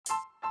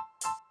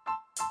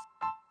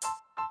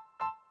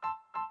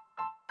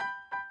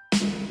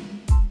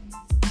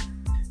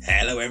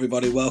Hello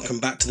everybody, welcome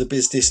back to the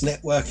Business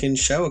Networking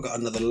Show. I've got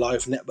another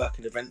live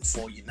networking event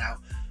for you now,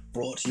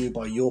 brought to you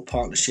by Your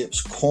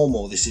Partnerships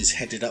Cornwall. This is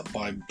headed up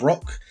by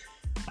Brock,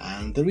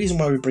 and the reason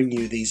why we bring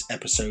you these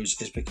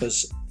episodes is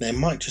because there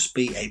might just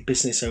be a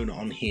business owner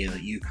on here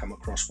that you come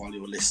across while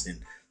you're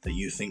listening that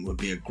you think would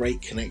be a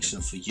great connection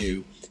for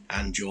you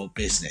and your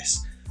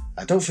business.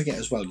 Don't forget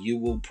as well, you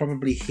will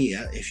probably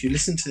hear, if you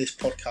listen to this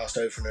podcast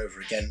over and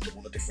over again,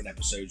 all the different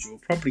episodes, you will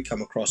probably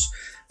come across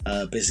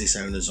business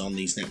owners on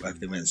these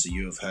networking events that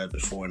you have heard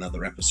before in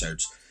other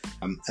episodes.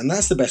 And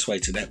that's the best way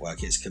to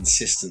network, it's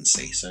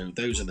consistency. So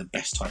those are the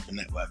best type of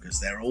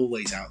networkers. They're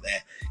always out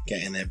there,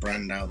 getting their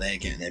brand out there,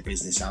 getting their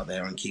business out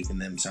there and keeping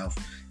themselves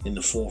in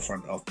the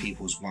forefront of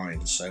people's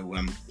minds. So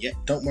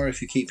don't worry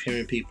if you keep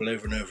hearing people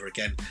over and over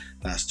again.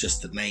 That's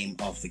just the name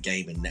of the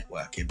game in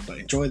networking. But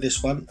enjoy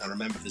this one, and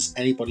remember, if there's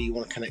anybody you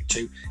want to connect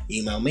to,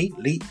 email me,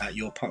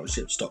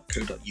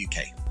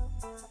 lee@yourpartnerships.co.uk.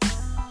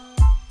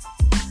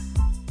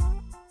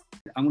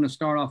 I'm going to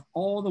start off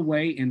all the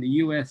way in the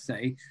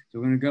USA. So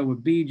we're going to go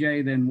with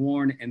BJ, then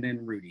Warren, and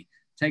then Rudy.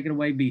 Take it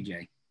away,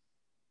 BJ.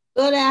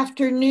 Good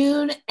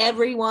afternoon,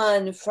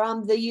 everyone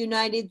from the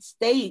United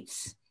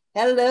States.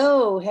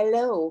 Hello,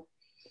 hello.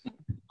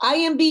 I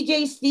am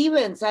BJ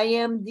Stevens. I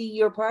am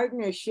Your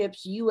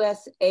Partnerships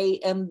USA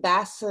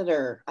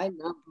Ambassador. I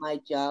love my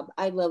job.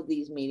 I love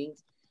these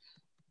meetings.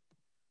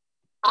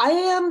 I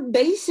am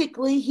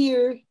basically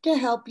here to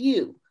help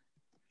you.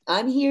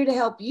 I'm here to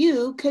help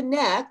you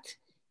connect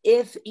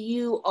if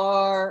you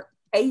are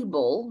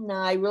able.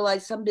 Now, I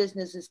realize some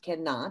businesses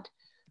cannot,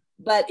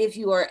 but if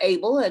you are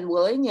able and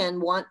willing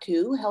and want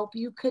to, help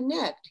you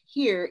connect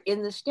here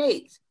in the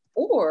States.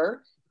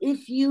 Or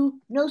if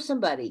you know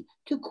somebody,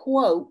 to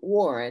quote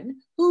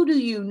Warren, who do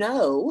you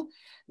know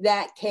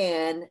that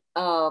can,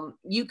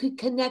 you could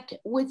connect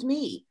with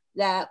me,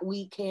 that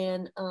we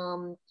can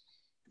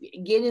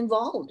get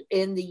involved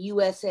in the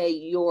USA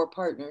Your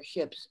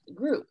Partnerships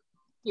group.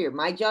 Here,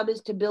 my job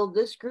is to build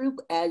this group,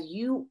 as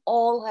you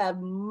all have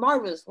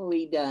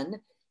marvelously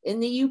done in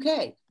the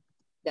UK.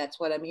 That's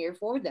what I'm here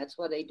for. That's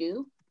what I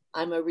do.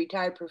 I'm a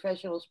retired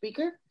professional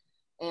speaker,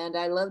 and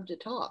I love to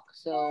talk.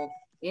 So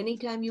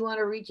anytime you want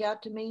to reach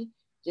out to me,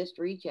 just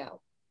reach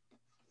out.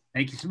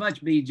 Thank you so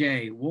much,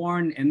 BJ.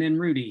 Warren, and then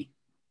Rudy.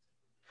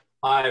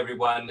 Hi,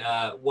 everyone.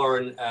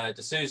 Warren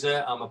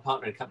D'Souza. I'm a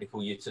partner in a company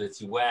called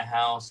Utility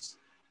Warehouse.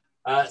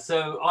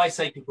 So I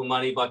save people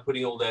money by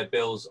putting all their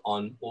bills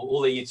on, or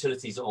all their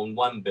utilities on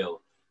one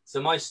bill.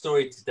 So my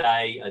story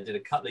today, I did a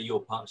couple of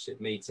Your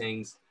Partnership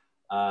meetings.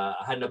 I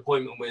had an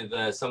appointment with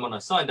someone I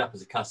signed up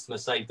as a customer,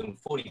 saved them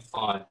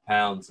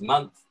 £45 a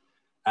month.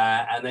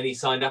 And then he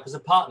signed up as a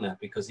partner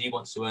because he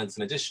wants to earn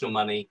some additional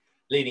money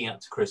leading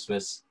up to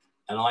Christmas.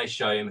 And I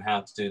show him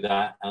how to do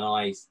that. And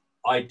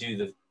I do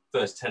the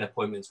first 10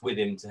 appointments with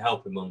him to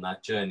help him on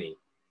that journey.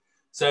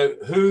 So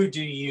who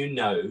do you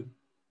know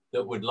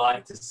that would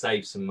like to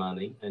save some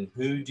money, and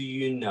who do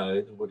you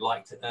know that would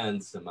like to earn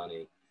some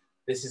money?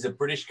 This is a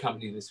British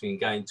company that's been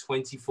going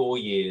 24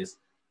 years,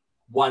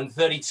 won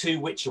 32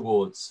 Which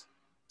Awards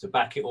to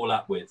back it all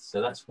up with. So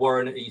that's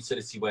Warren at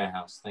Utility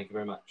Warehouse. Thank you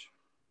very much.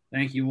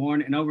 Thank you,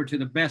 Warren. And over to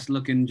the best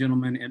looking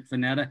gentleman at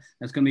Finetta.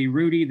 That's going to be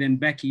Rudy, then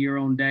Becky, you're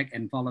on deck,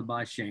 and followed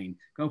by Shane.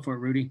 Go for it,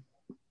 Rudy.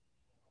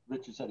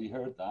 Richard said he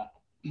heard that.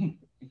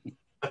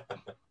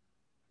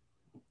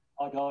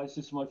 Hi guys,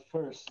 this is my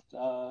first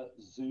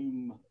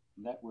Zoom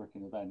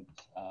networking event.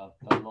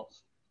 Done lots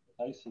of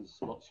places,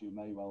 lots you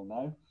may well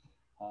know.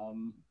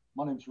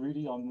 My name's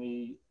Rudy. I'm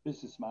the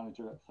business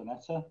manager at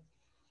Finetta.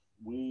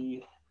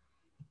 We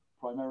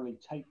primarily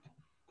take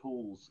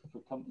calls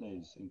for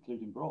companies,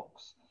 including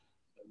Brock's.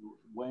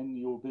 When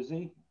you're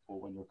busy or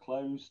when you're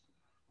closed,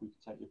 we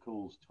can take your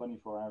calls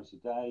 24 hours a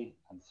day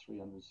and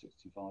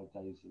 365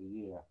 days of the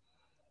year.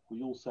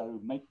 We also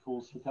make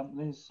calls for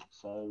companies,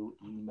 so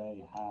you may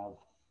have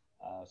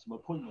some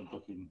appointment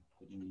booking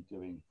that you need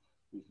doing.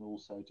 We can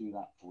also do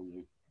that for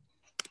you.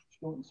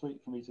 Short and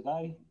sweet for me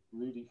today,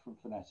 Rudy from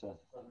Finetta.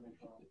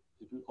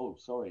 Oh,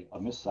 sorry, I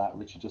missed that.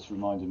 Richard just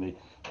reminded me.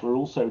 We're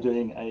also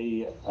doing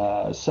a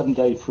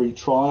 7-day free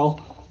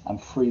trial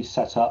and free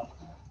setup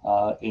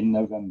in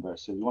November.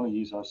 So if you want to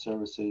use our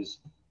services,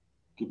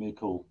 give me a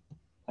call.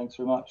 Thanks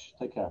very much.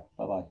 Take care.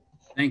 Bye-bye.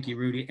 Thank you,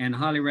 Rudy, and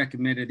highly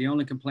recommended. The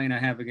only complaint I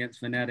have against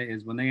Finetta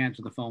is when they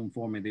answer the phone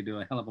for me, they do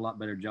a hell of a lot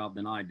better job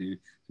than I do. So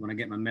when I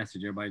get my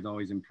message, everybody's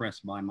always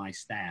impressed by my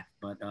staff.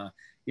 But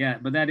yeah,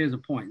 but that is a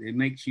point. It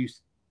makes you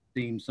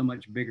seem so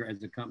much bigger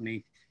as a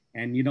company,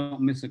 and you don't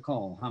miss a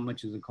call. How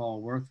much is a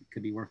call worth? It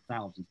could be worth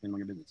thousands depending on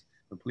your business.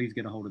 But please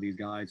get a hold of these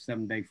guys.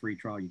 7-day free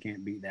trial. You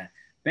can't beat that.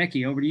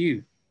 Becky, over to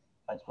you.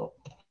 Thanks, Paul.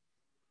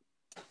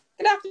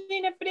 Good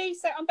afternoon, everybody.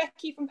 So I'm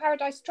Becky from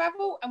Paradise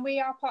Travel, and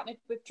we are partnered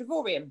with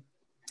Travorium.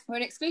 We're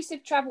an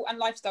exclusive travel and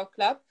lifestyle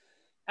club,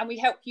 and we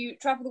help you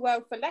travel the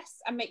world for less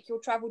and make your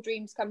travel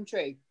dreams come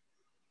true.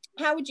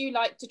 How would you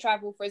like to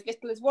travel for as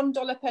little as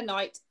 $1 per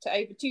night to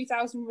over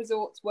 2,000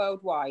 resorts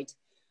worldwide?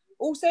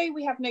 Also,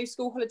 we have no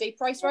school holiday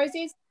price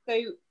rises.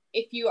 So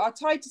if you are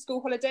tied to school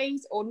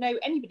holidays or know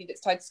anybody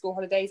that's tied to school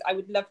holidays, I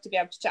would love to be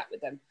able to chat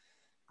with them.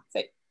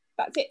 So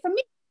that's it from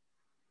me.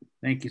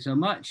 Thank you so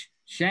much.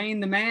 Shane,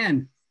 the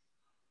man.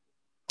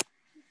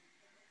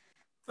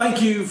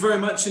 Thank you very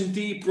much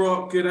indeed,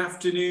 Brock. Good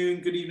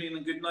afternoon, good evening,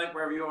 and good night,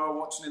 wherever you are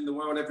watching in the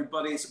world,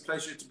 everybody. It's a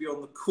pleasure to be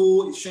on the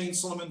call. It's Shane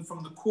Solomon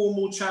from the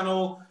Cornwall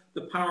channel,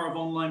 The Power of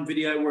Online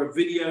Video. We're a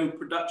video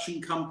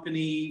production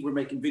company. We're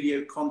making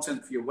video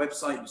content for your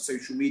website, your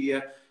social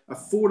media,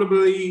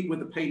 affordably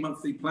with a paid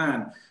monthly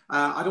plan.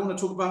 I don't want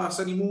to talk about us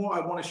anymore. I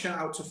want to shout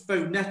out to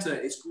Phonetta.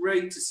 It's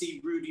great to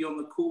see Rudy on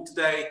the call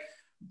today.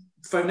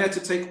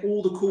 Phonetta take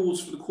all the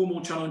calls for the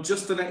Cornwall channel. And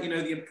just to let you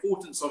know the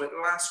importance of it,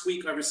 last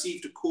week I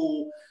received a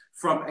call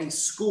from a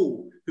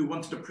school who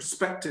wanted a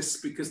prospectus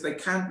because they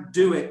can't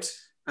do it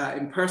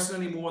in person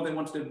anymore. They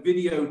wanted a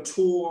video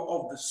tour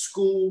of the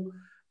school.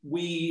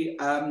 We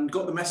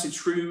got the message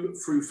through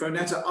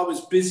Phonetta. I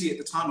was busy at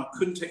the time. I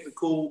couldn't take the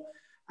call.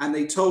 And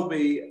they told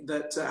me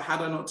that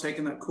had I not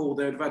taken that call,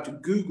 they would have had to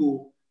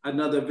Google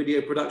another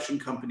video production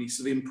company.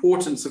 So the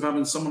importance of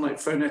having someone like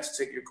Phonetta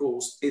take your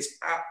calls is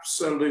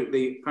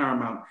absolutely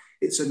paramount.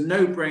 It's a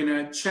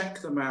no-brainer. Check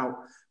them out.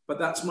 But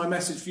that's my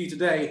message for you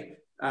today.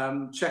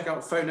 Check out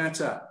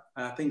Phonetta.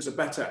 Things are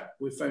better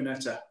with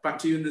Phonetta. Back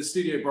to you in the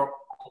studio, Brock.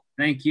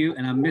 Thank you.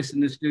 And I'm missing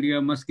the studio.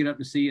 Must get up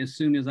to see you as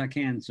soon as I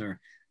can, sir.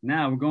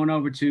 Now we're going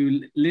over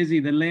to Lizzie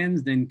the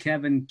Lens, then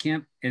Kevin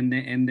Kemp, and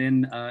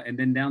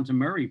then down to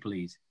Murray,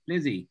 please.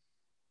 Lizzie.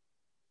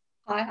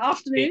 Hi,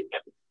 afternoon.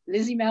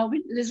 Lizzie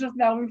Melvin, Elizabeth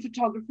Melvin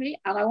Photography,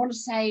 and I want to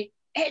say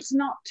it's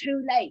not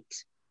too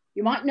late.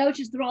 You might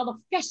notice the rather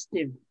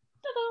festive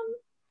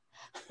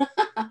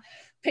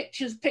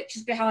pictures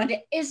behind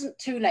it. Isn't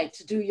too late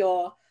to do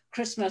your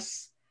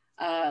Christmas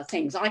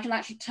things. I can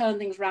actually turn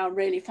things around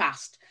really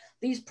fast.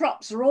 These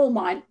props are all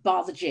mine,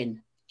 bar the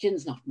gin.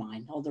 Gin's not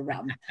mine, or the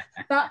rum,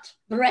 but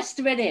the rest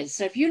of it is.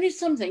 So if you need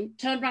something,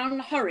 turn around in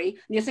a hurry, and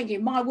you're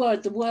thinking, my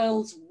word, the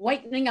world's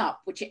wakening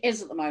up, which it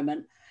is at the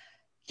moment,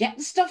 get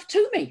the stuff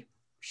to me.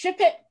 Ship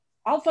it,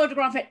 I'll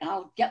photograph it, and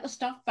I'll get the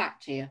stuff back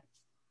to you.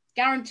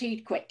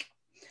 Guaranteed quick.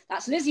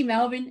 That's Lizzie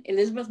Melvin,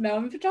 Elizabeth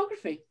Melvin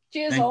Photography.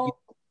 Cheers all.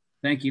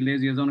 Thank you,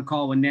 Lizzie. I was on a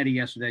call with Nettie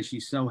yesterday.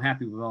 She's so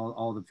happy with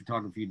all the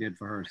photography you did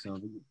for her. So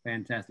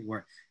fantastic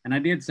work. And I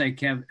did say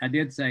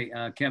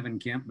Kevin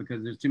Kemp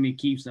because there's too many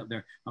Keiths up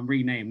there. I'm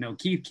renamed. No,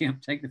 Keith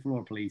Kemp, take the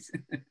floor, please.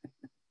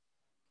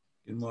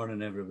 Good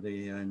morning,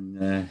 everybody, and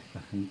a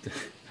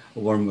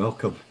warm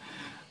welcome.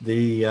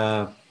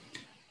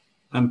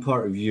 I'm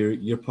part of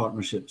your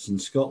partnerships in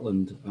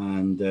Scotland,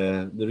 and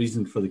the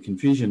reason for the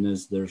confusion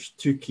is there's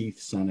two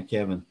Keiths and a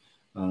Kevin,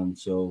 and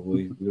so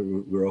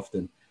we're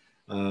often.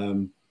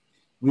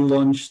 We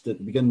launched at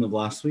the beginning of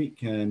last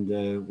week, and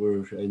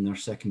we're in our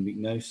second week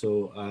now.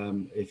 So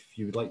if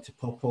you would like to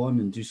pop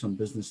on and do some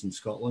business in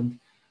Scotland,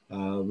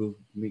 we'll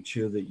make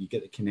sure that you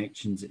get the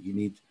connections that you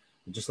need.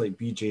 Just like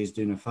BJ is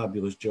doing a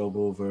fabulous job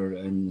over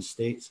in the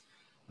States,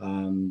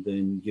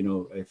 then, you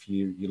know, if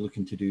you're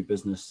looking to do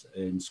business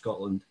in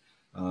Scotland,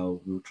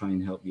 we'll try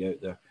and help you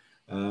out there.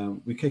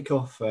 We kick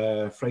off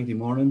Friday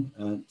morning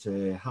at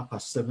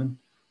 7:30.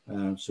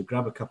 So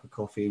grab a cup of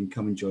coffee and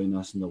come and join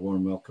us, and the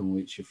warm welcome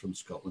awaits you from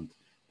Scotland.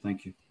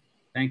 Thank you.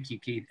 Thank you,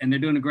 Keith. And they're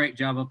doing a great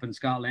job up in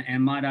Scotland.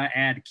 And might I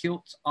add,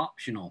 kilts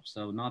optional,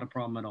 so not a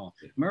problem at all.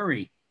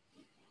 Murray.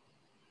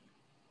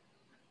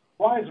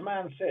 Wise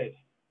man said,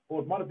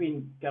 or it might have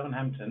been Gavin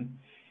Hampton,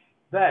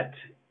 that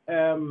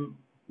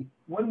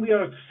when we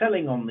are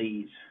selling on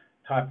these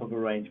type of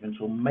arrangements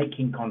or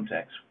making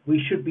contacts,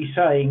 we should be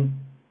saying,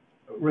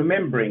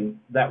 remembering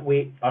that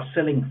we are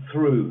selling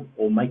through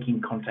or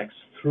making contacts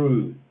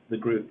through the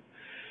group.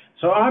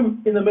 So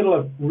I'm in the middle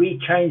of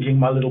rechanging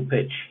my little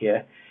pitch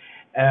here.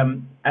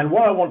 And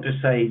what I want to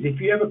say is,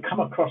 if you ever come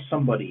across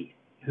somebody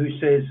who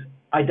says,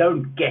 I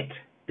don't get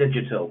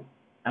digital,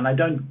 and I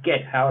don't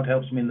get how it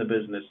helps me in the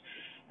business,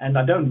 and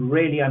I don't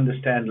really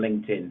understand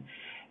LinkedIn,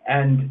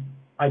 and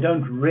I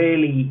don't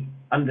really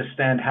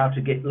understand how to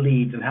get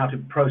leads and how to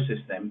process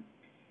them,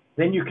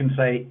 then you can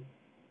say,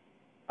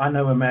 I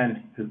know a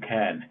man who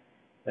can.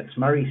 That's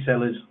Murray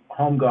Sellers,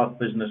 Homeguard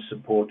Business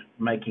Support,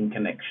 Making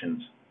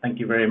Connections. Thank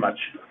you very much.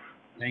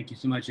 Thank you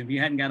so much. If you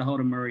hadn't got a hold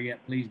of Murray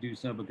yet, please do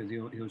so, because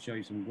he'll show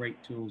you some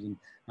great tools and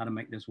how to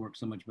make this work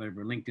so much better.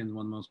 LinkedIn is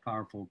one of the most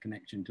powerful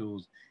connection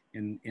tools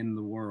in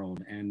the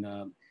world. And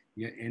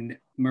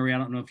Murray, I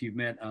don't know if you've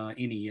met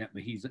Eni yet,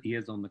 but he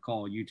is on the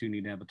call. You two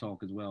need to have a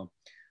talk as well.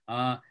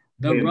 The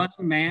Running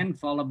Man,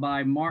 followed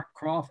by Mark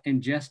Croft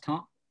and Jess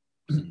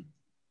Thompson.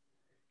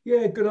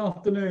 Yeah, good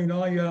afternoon.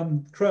 I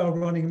am trail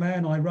running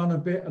man. I run a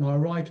bit and I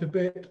write a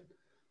bit.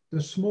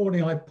 This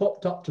morning I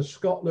popped up to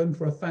Scotland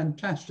for a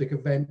fantastic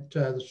event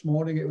this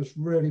morning. It was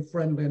really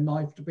friendly and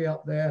nice to be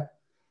up there.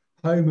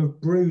 Home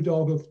of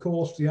Brewdog, of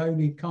course, the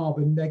only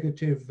carbon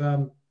negative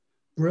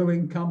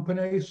brewing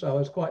company. So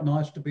it's quite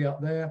nice to be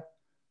up there.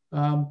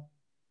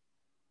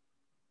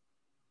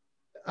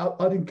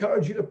 I'd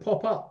encourage you to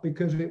pop up,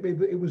 because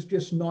it was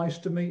just nice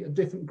to meet a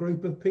different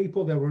group of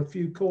people. There were a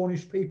few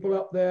Cornish people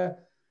up there.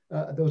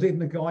 There was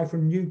even a guy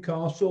from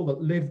Newcastle that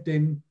lived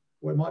in,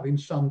 or it might have been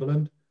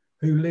Sunderland,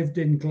 who lived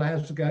in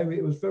Glasgow.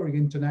 It was very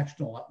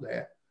international up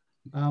there.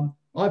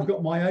 I've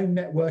got my own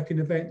networking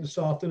event this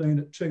afternoon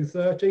at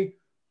 2:30.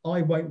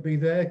 I won't be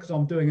there because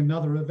I'm doing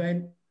another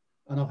event,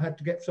 and I've had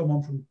to get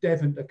someone from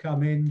Devon to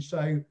come in.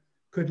 So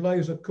could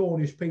loads of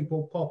Cornish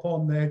people pop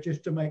on there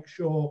just to make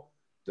sure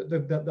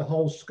that the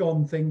whole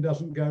scone thing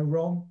doesn't go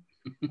wrong?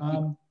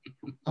 I'm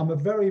a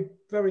very,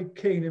 very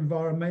keen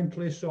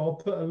environmentalist, so I'll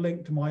put a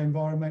link to my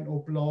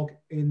environmental blog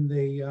in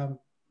the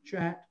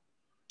chat.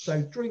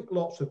 So drink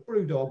lots of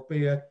Brewdog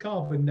beer,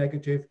 carbon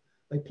negative,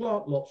 they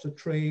plant lots of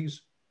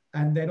trees,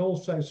 and then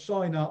also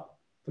sign up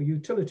for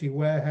Utility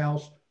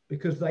Warehouse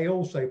because they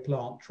also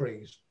plant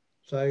trees.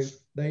 So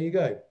there you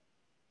go.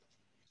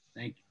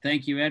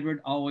 Thank you,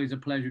 Edward. Always a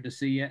pleasure to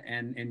see you,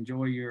 and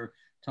enjoy your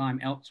time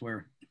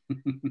elsewhere.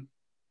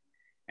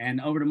 And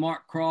over to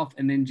Mark Croft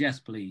and then Jess,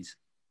 please.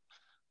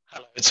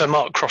 Hello, it's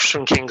Mark Croft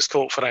from King's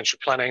Court Financial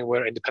Planning.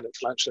 We're independent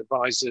financial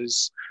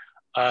advisors,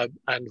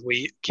 and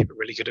we give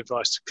really good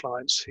advice to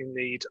clients who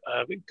need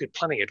good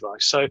planning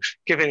advice. So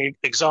giving an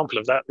example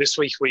of that, this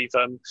week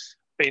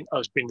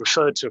I've been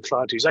referred to a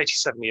client who's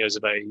 87 years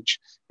of age,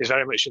 is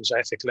very much into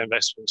ethical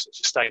investments and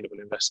sustainable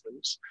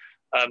investments.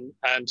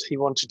 And he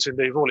wanted to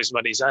move all his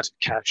monies out of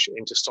cash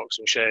into stocks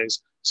and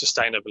shares,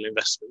 sustainable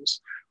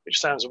investments, which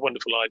sounds a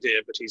wonderful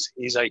idea, but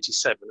he's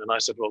 87. And I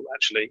said, well,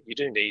 actually, you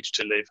do need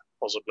to live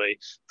possibly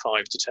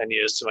 5 to 10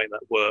 years to make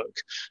that work.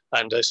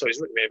 And so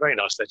he's written me a very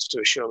nice letter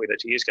to assure me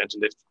that he is going to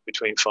live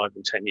between 5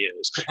 and 10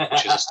 years,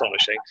 which is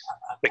astonishing.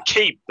 The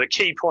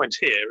key point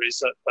here is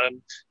that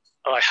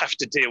I have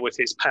to deal with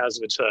his powers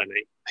of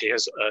attorney. He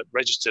has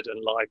registered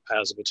and live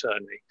powers of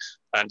attorney,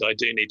 and I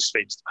do need to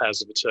speak to the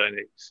powers of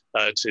attorney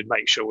to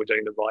make sure we're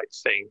doing the right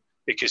thing,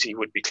 because he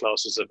would be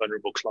classed as a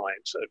vulnerable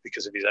client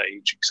because of his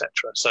age, etc.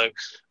 So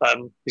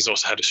he's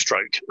also had a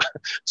stroke.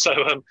 So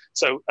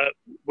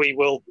we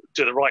will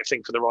do the right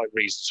thing for the right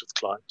reasons with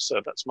clients.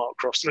 So that's Mark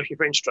Cross looking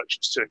for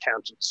instructions to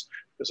accountants,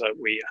 because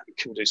we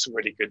can do some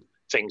really good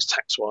things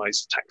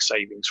tax-wise, tax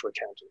savings for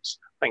accountants.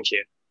 Thank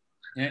you.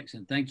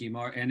 Excellent. Thank you,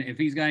 Mark. And if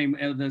he's got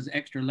any of those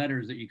extra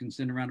letters that you can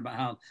send around about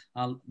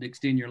how to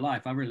extend your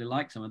life, I really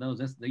like some of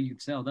those. You can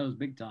sell those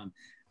big time.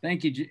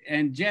 Thank you.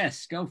 And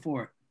Jess, go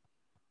for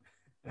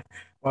it.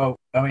 Well,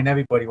 I mean,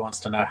 everybody wants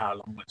to know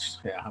how much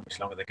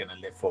longer they're going to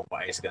live for,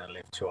 what age they're going to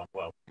live to.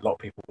 Well, a lot of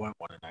people won't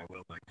want to know,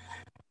 will they?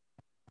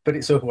 But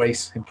it's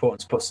always important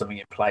to put something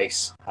in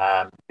place.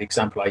 The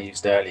example I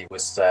used earlier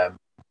was,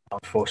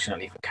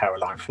 unfortunately, for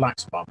Caroline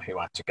Flack's mum, who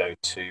had to go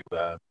through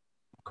the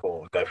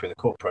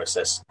court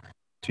process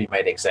to be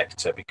made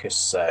executor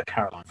because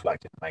Caroline Flack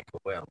didn't make a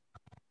will.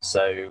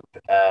 So,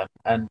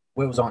 and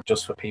wills aren't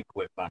just for people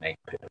with money.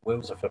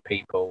 Wills are for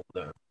people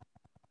that have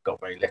got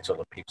very little,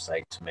 and people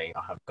say to me,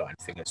 I haven't got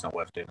anything, it's not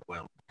worth doing a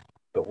will.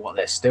 But what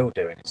they're still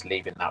doing is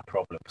leaving that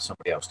problem for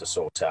somebody else to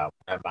sort out,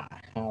 no matter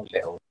how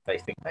little they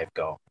think they've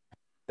got.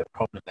 The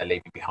problem they're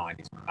leaving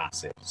behind is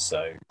massive.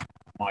 So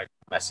my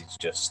message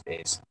just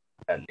is,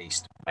 at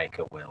least make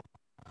a will.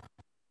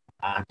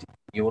 And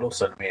you will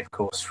also know me, of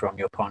course, from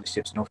your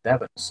partnerships North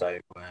Devon. So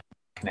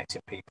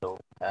connecting people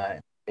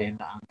in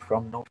and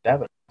from North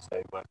Devon.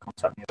 So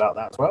contact me about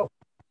that as well.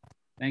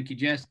 Thank you,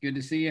 Jess. Good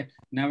to see you.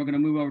 Now we're going to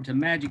move over to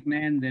Magic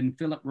Man, then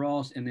Philip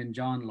Ross, and then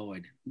John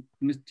Lloyd.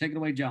 Take it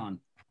away, John.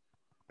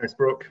 Thanks,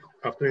 Brock.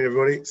 Afternoon,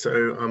 everybody.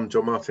 So I'm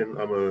John Martin.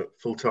 I'm a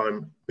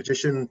full-time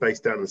magician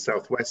based down in the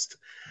southwest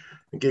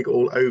and gig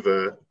all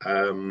over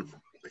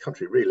the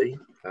country, really,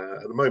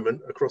 at the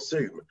moment across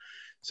Zoom.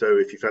 So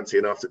if you fancy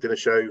an after-dinner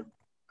show,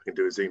 I can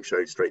do a Zoom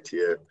show straight to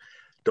your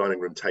dining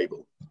room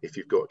table. If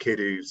you've got a kid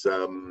who's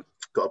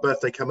got a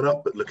birthday coming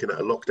up but looking at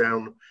a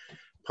lockdown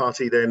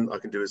party, then I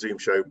can do a Zoom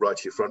show right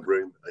to your front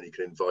room, and you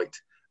can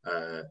invite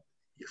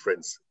your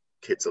friends'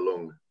 kids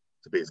along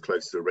to be as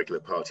close to a regular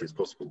party as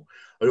possible.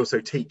 I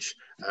also teach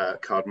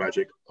card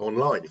magic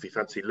online. If you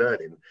fancy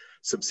learning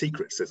some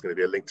secrets, there's going to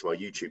be a link to my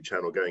YouTube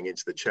channel going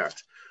into the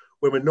chat.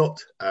 When we're not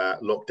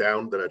locked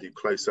down, then I do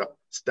close-up,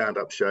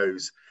 stand-up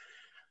shows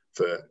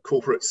for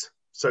corporates,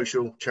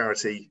 social,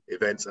 charity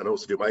events, and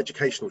also do my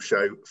educational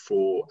show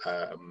for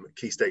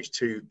Key Stage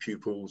 2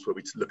 pupils, where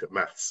we look at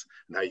maths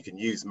and how you can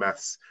use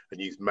maths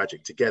and use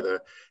magic together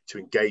to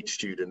engage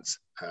students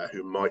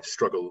who might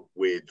struggle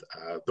with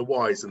the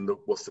whys and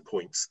what's the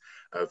points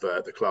of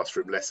the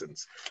classroom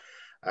lessons.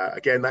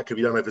 Again, that can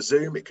be done over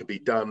Zoom. It can be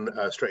done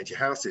straight into your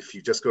house if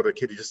you've just got a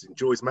kid who just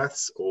enjoys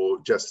maths, or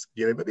just,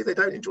 maybe they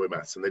don't enjoy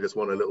maths and they just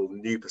want a little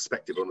new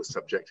perspective on the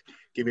subject.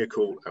 Give me a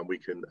call and we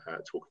can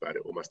talk about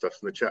it. All my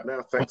stuff's in the chat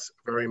now. Thanks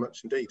very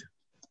much indeed.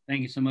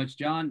 Thank you so much,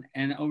 John.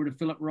 And over to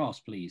Philip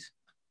Ross, please.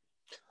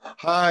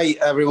 Hi,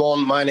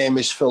 everyone. My name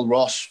is Phil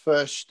Ross.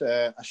 First,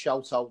 a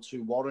shout out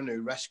to Warren,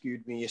 who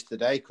rescued me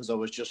yesterday because I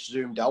was just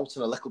zoomed out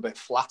and a little bit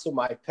flat on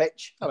my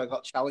pitch and I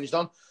got challenged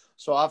on.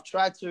 So I've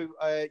tried to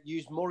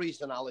use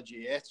Murray's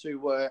analogy here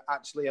to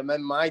actually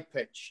amend my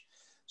pitch.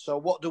 So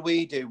what do?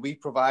 We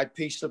provide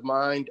peace of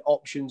mind,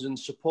 options and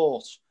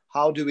support.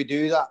 How do we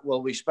do that?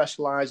 Well, we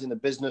specialise in the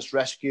business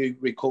rescue,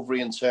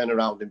 recovery and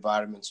turnaround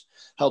environments,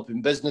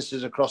 helping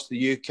businesses across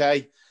the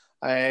UK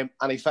and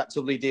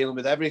effectively dealing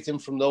with everything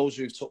from those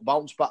who've took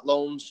bounce back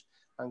loans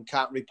and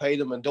can't repay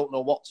them and don't know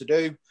what to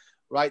do,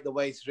 right the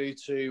way through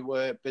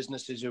to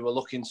businesses who are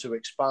looking to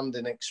expand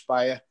and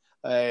expire,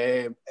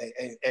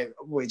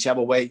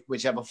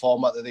 whichever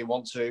format that they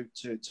want to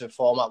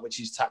format, which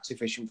is tax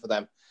efficient for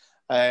them.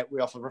 We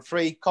offer a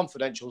free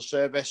confidential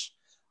service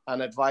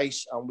and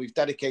advice, and we've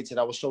dedicated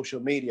our social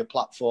media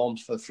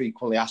platforms for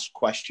frequently asked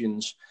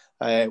questions,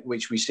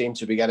 which we seem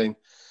to be getting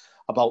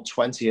about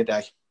 20 a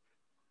day.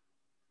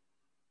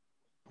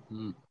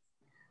 I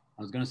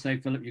was going to say,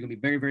 Philip, you're going to be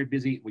very, very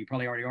busy. We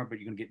probably already are, but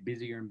you're going to get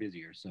busier and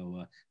busier.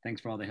 So thanks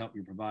for all the help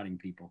you're providing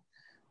people.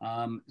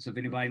 So if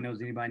anybody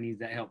knows anybody needs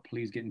that help,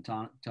 please get in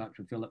touch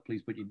with Philip.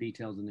 Please put your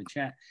details in the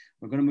chat.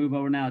 We're going to move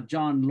over now.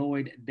 John,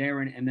 Lloyd,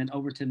 Darren, and then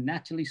over to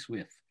Natalie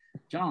Swift.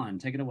 John,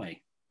 take it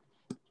away.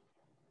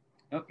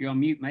 Oh, you're on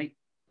mute, mate.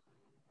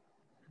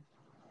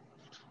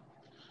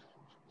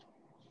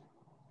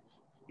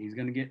 He's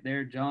going to get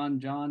there.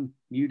 John,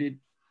 muted.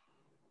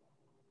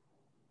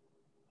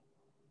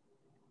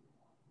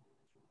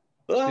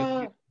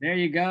 Ah. There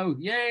you go.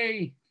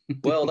 Yay.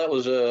 Well, that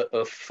was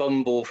a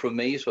fumble from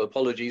me, so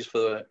apologies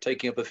for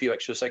taking up a few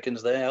extra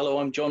seconds there. Hello,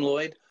 I'm John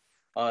Lloyd.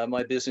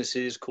 My business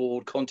is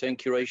called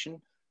Content Curation.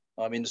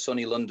 I'm in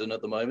sunny London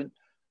at the moment.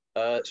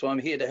 So I'm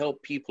here to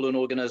help people and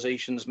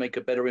organizations make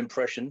a better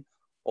impression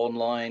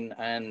online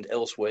and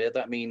elsewhere.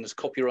 That means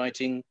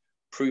copywriting,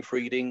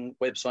 proofreading,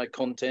 website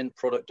content,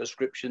 product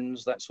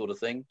descriptions, that sort of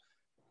thing.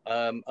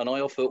 And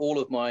I offer all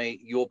of my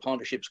Your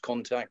Partnerships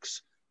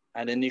contacts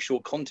an initial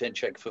content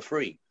check for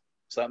free.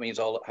 So that means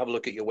I'll have a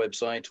look at your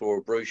website or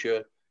a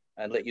brochure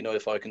and let you know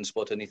if I can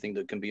spot anything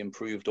that can be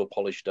improved or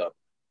polished up.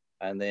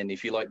 And then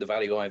if you like the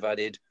value I've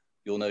added,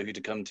 you'll know who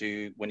to come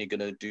to when you're going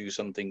to do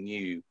something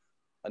new.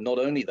 And not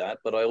only that,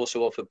 but I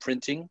also offer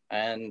printing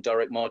and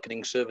direct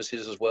marketing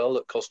services as well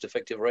at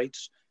cost-effective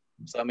rates.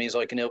 So that means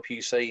I can help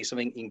you say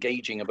something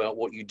engaging about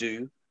what you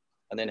do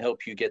and then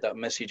help you get that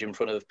message in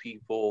front of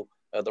people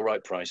at the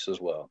right price as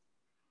well.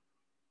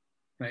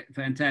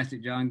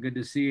 Fantastic, John. Good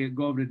to see you.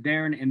 Go over to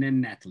Darren and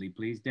then Natalie,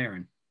 please.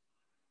 Darren.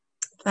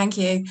 Thank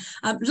you.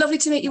 Lovely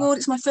to meet you all.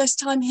 It's my first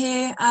time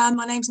here.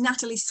 My name's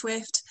Natalie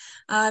Swift.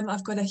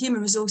 I've got a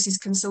human resources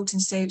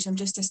consultancy, which I'm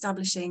just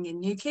establishing in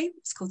Newquay.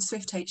 It's called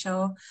Swift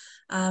HR.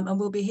 And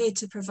we'll be here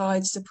to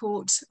provide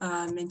support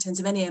in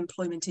terms of any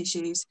employment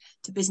issues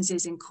to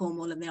businesses in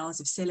Cornwall and the Isles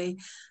of Scilly.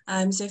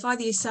 So if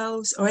either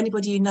yourselves or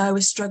anybody you know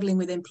are struggling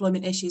with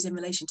employment issues in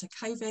relation to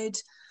COVID,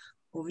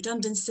 or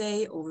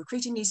redundancy, or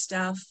recruiting new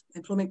staff,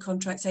 employment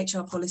contracts,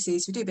 HR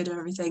policies, we do a bit of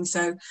everything.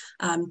 So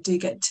do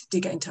get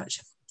in touch.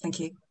 Thank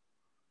you.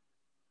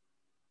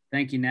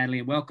 Thank you, Natalie,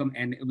 and welcome.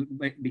 And it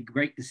would be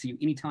great to see you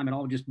anytime at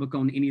all. Just book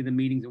on any of the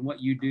meetings, and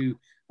what you do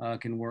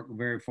can work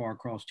very far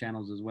across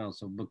channels as well.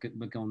 So book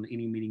on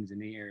any meetings in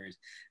the areas.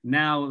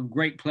 Now, with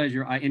great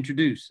pleasure, I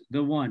introduce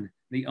the one,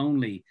 the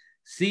only,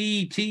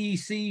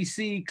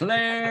 CTCC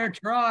Claire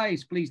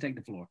Trice. Please take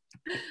the floor.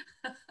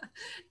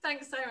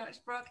 Thanks so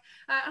much, Brock.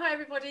 Hi,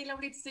 everybody.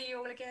 Lovely to see you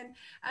all again.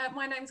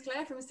 My name's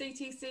Claire from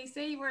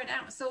CTCC. We're an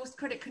outsourced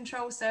credit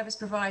control service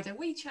provider.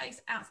 We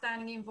chase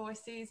outstanding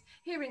invoices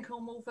here in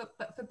Cornwall,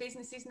 but for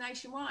businesses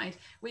nationwide.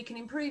 We can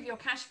improve your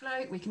cash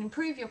flow, we can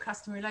improve your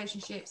customer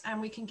relationships, and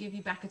we can give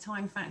you back a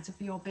time factor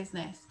for your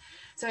business.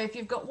 So if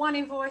you've got one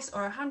invoice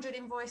or 100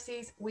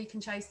 invoices, we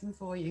can chase them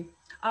for you.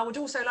 I would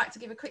also like to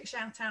give a quick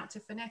shout out to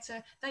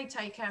Finetta. They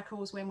take our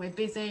calls when we're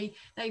busy.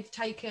 They've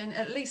taken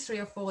at least 3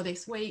 or 4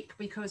 this week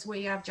because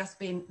we have just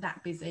been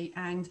that busy,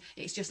 and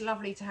it's just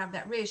lovely to have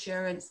that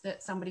reassurance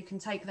that somebody can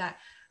take that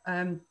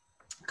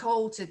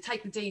call to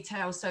take the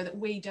details so that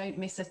we don't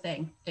miss a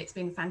thing. It's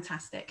been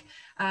fantastic.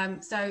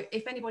 So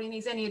if anybody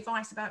needs any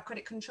advice about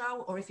credit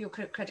control, or if your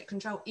credit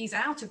control is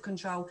out of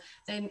control,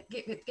 then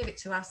give it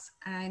to us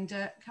and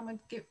come and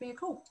give me a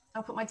call.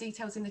 I'll put my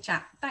details in the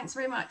chat. Thanks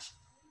very much.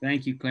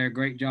 Thank you, Claire.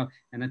 Great job.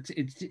 And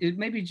it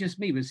may be just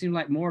me, but it seems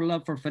like more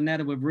love for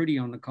Finetta with Rudy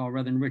on the call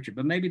rather than Richard.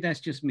 But maybe that's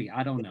just me.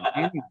 I don't know.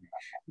 Anyway,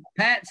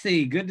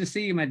 Patsy, good to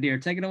see you, my dear.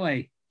 Take it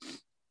away.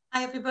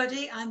 Hi,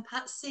 everybody. I'm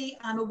Patsy.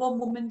 I'm a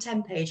one-woman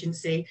temp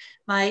agency.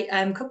 My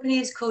company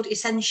is called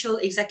Essential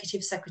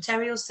Executive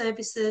Secretarial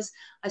Services.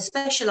 I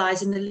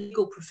specialise in the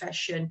legal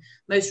profession,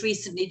 most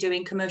recently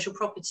doing commercial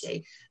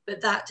property, but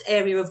that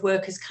area of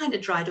work has kind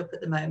of dried up at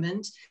the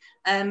moment.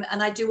 And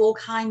I do all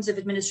kinds of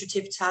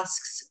administrative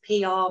tasks,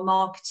 PR,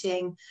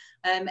 marketing,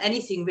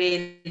 anything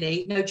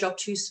really, no job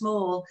too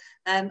small.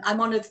 I'm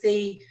one of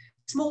the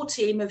small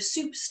team of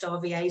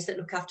superstar VAs that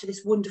look after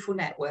this wonderful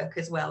network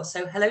as well.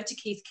 So hello to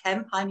Keith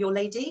Kemp, I'm your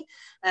lady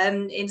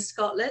in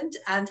Scotland,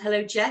 and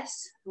hello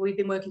Jess, we've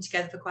been working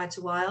together for quite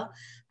a while,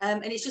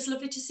 and it's just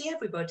lovely to see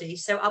everybody.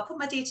 So I'll put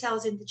my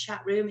details in the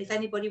chat room if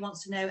anybody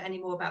wants to know any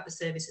more about the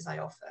services I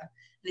offer.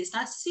 And it's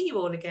nice to see you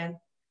all again.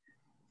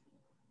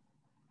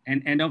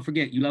 And don't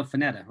forget, you love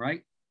Finetta,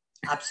 right?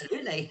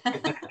 Absolutely.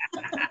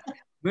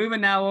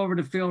 Moving now over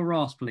to Phil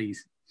Ross,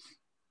 please.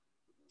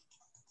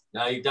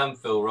 No, you've done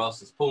Phil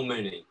Ross. It's Paul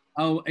Mooney.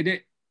 Oh, I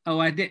did. Oh,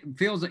 I did.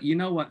 Phil's. You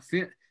know what?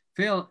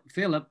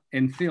 Philip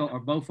and Phil are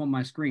both on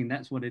my screen.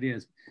 That's what it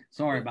is.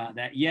 Sorry about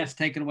that. Yes,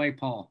 take it away,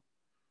 Paul.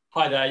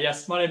 Hi there.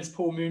 Yes, my name is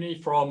Paul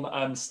Mooney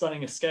from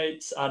Stunning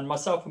Escapes, and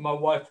myself and my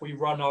wife, we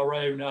run our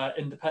own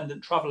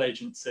independent travel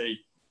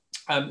agency.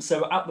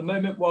 So at the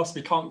moment, whilst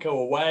we can't go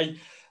away,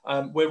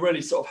 we're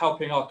really sort of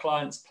helping our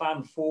clients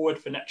plan forward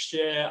for next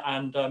year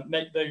and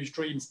make those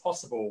dreams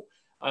possible.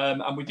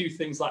 And we do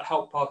things like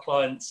help our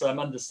clients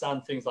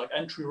understand things like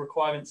entry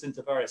requirements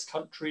into various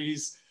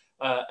countries,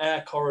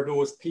 air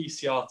corridors,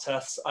 PCR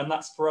tests, and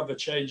that's forever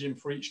changing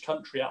for each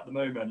country at the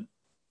moment.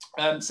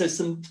 So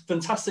some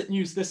fantastic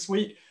news this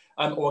week.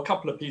 Or a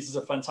couple of pieces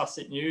of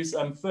fantastic news.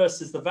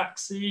 First is the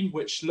vaccine,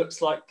 which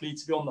looks likely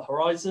to be on the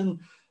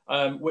horizon,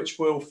 which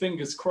will,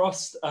 fingers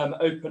crossed,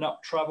 open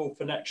up travel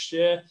for next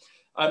year.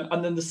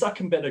 And then the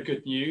second bit of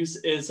good news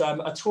is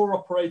a tour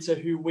operator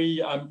who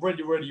we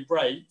really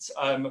rate,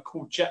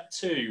 called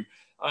Jet2,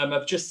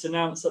 have just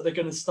announced that they're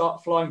going to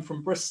start flying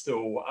from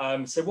Bristol.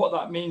 So what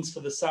that means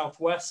for the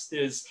Southwest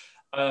is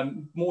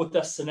more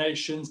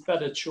destinations,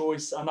 better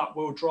choice, and that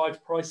will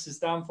drive prices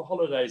down for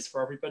holidays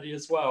for everybody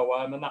as well.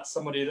 And that's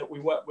somebody that we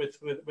work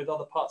with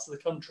other parts of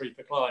the country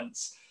for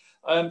clients.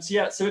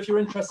 So if you're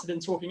interested in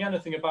talking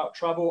anything about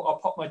travel, I'll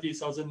pop my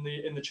details in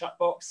the chat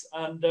box,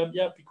 and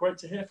yeah, it'd be great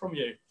to hear from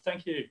you.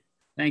 Thank you.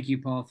 Thank you,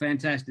 Paul.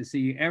 Fantastic to see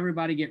you.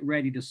 Everybody get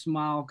ready to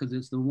smile because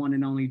it's the one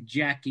and only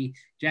Jackie.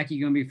 Jackie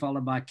going to be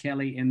followed by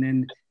Kelly and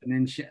then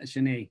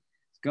Shanae.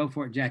 Go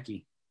for it,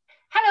 Jackie.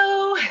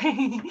 Hello,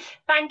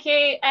 thank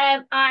you.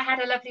 I had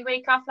a lovely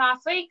week off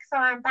last week, so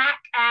I'm back,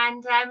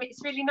 and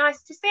it's really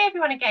nice to see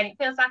everyone again. It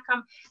feels like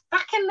I'm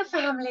back in the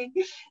family.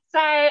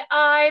 So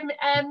I'm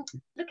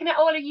looking at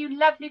all of you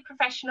lovely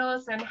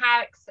professionals and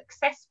how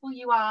successful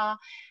you are.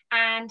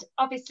 And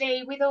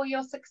obviously with all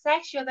your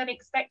success, you're then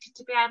expected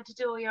to be able to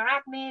do all your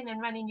admin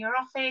and running your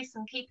office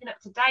and keeping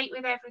up to date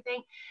with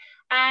everything.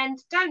 And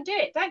don't do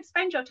it. Don't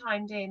spend your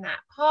time doing that.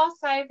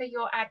 Pass over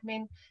your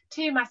admin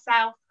to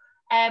myself.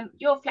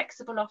 Your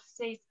flexible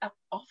office,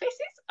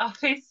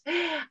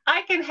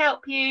 I can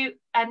help you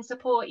and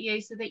support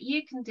you so that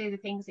you can do the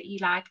things that you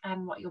like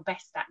and what you're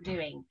best at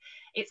doing.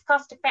 It's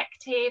cost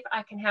effective.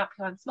 I can help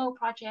you on small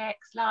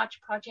projects, large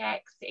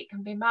projects. It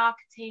can be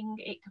marketing,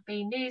 it could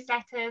be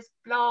newsletters,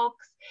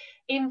 blogs,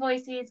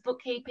 invoices,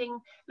 bookkeeping.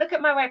 Look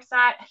at my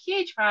website, a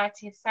huge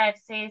variety of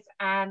services,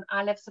 and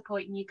I love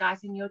supporting you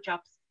guys in your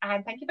jobs.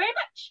 And thank you very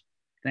much.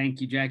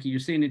 Thank you, Jackie. You're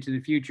seeing into the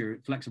future.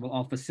 Flexible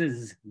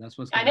offices. That's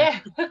what's going on.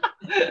 I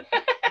know.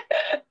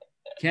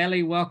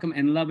 Kelly, welcome,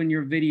 and loving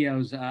your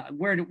videos.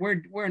 Where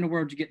in the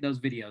world did you get those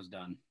videos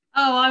done?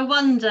 Oh, I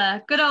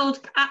wonder. Good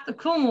old at the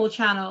Cornwall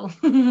channel.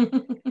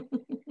 Afternoon,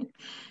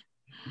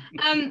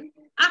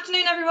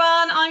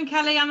 everyone. I'm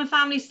Kelly. I'm a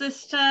family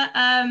solicitor.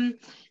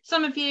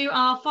 Some of you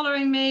are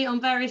following me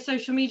on various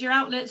social media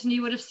outlets, and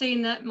you would have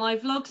seen that my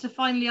vlogs are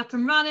finally up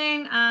and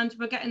running, and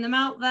we're getting them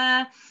out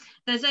there.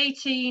 There's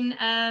 18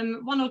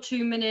 1 or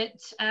 2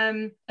 minute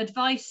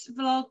advice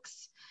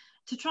vlogs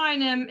to try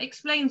and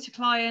explain to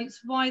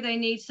clients why they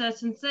need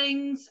certain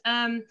things.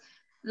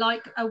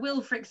 Like a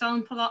will, for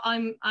example,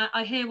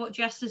 I hear what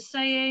Jess is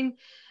saying,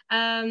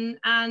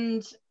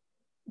 and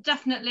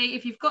definitely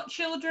if you've got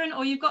children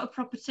or you've got a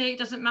property, it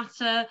doesn't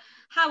matter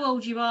how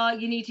old you are,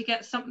 you need to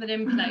get something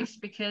in place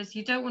because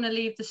you don't want to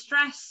leave the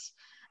stress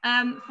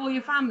for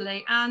your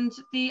family and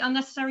the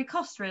unnecessary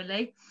cost,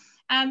 really.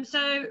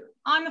 So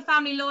I'm a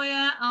family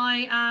lawyer.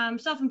 I am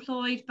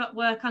self-employed but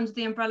work under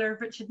the umbrella of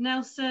Richard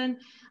Nelson.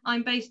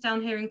 I'm based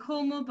down here in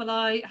Cornwall, but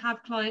I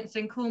have clients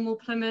in Cornwall,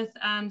 Plymouth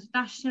and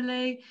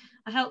nationally.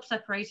 I help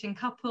separating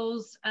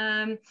couples,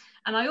 and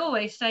I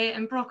always say it,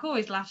 and Brock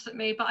always laughs at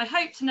me, but I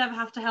hope to never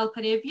have to help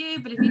any of you.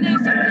 But if you know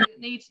somebody that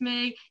needs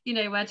me, you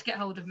know where to get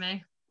hold of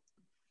me.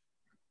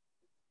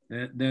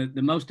 The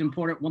most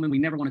important woman we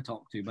never want to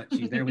talk to, but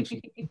she's there when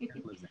she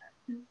was that.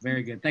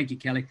 Very good. Thank you,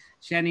 Kelly.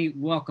 Shani,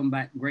 welcome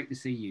back. Great to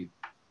see you.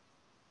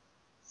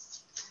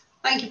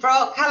 Thank you,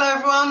 Brock. Hello,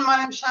 everyone.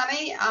 My name's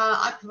Shani.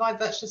 I provide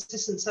virtual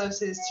assistant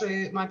services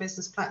through my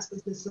business, Platts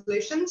Business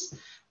Solutions,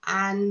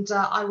 and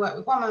I work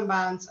with one-man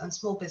bands and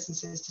small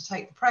businesses to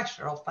take the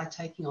pressure off by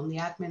taking on the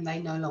admin they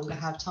no longer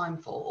have time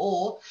for,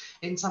 or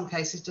in some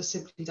cases just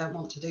simply don't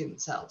want to do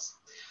themselves.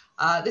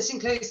 This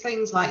includes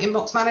things like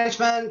inbox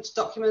management,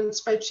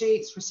 documents,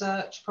 spreadsheets,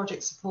 research,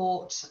 project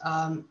support.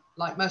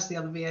 Like most of the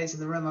other VAs in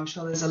the room, I'm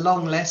sure there's a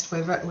long list.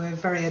 We're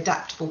very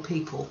adaptable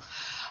people.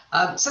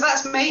 So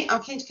that's me.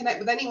 I'm keen to connect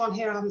with anyone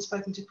here I haven't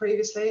spoken to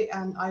previously,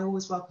 and I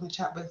always welcome a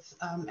chat with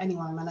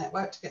anyone in my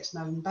network to get to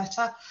know them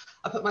better.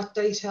 I put my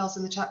details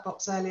in the chat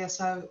box earlier,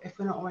 so if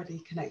we're not already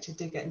connected,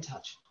 do get in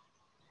touch.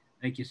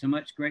 Thank you so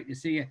much. Great to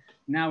see you.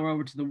 Now we're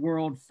over to the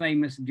world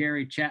famous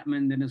Gary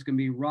Chapman. Then it's going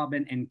to be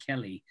Robin and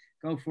Kelly.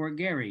 Go for it,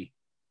 Gary.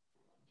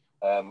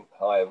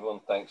 Hi,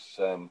 everyone. Thanks,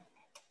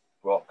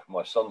 Brock.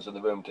 My son's in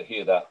the room to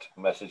hear that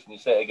message. Can you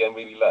say it again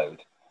really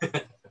loud?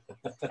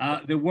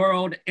 The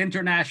world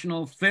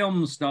international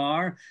film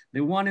star, the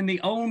one and the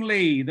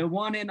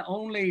one and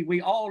only.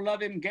 We all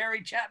love him,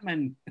 Gary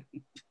Chapman.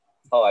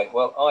 Hi.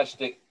 Well, I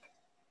stick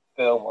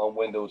film on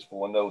windows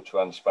for no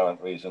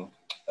transparent reason.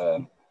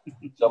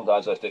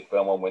 Sometimes I stick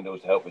film on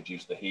windows to help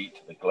reduce the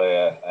heat, the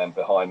glare, and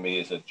behind me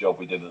is a job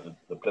we did at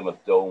the Plymouth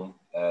Dome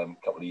a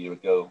couple of years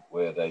ago,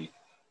 where they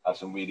had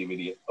some really,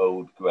 really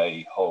old,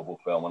 grey, horrible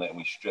film on it, and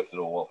we stripped it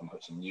all off and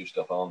put some new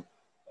stuff on.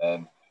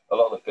 A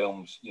lot of the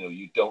films, you know,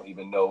 you don't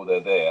even know they're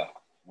there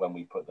when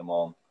we put them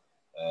on.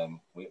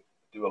 We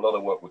do a lot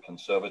of work with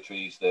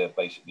conservatories. They're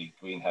basically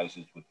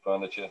greenhouses with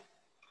furniture.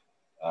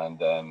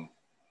 And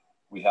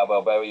we have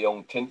our very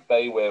own tint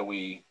bay where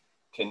we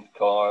tint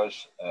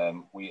cars.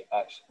 We've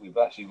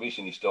actually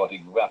recently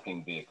started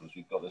wrapping vehicles.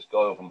 We've got this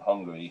guy from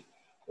Hungary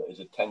that his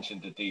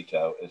attention to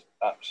detail is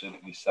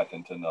absolutely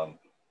second to none.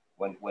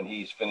 When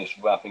he's finished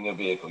wrapping a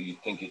vehicle, you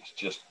think it's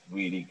just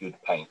really good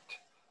paint.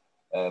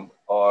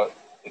 Our,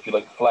 if you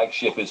like,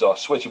 flagship is our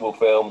switchable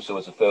film. So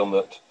it's a film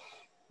that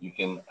you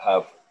can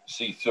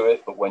see through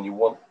it, but when you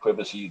want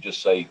privacy, you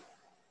just say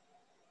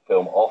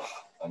film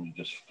off and you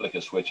just flick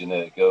a switch and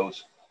there it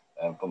goes.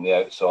 And from the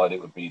outside,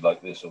 it would be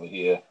like this over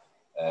here,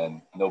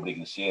 and nobody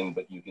can see in,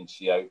 but you can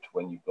see out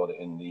when you've got it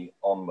in the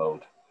on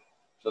mode.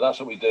 So that's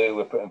what we do.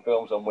 We're putting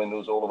films on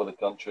windows all over the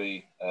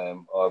country.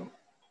 Our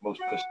most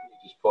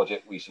prestigious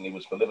project recently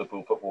was for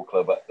Liverpool Football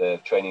Club at their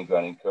training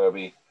ground in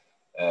Kirby.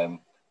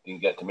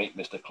 Didn't get to meet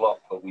Mr.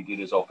 Klopp, but we did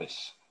his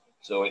office.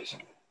 So it's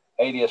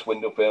ADS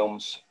window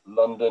films,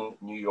 London,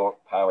 New York,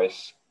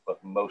 Paris,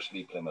 but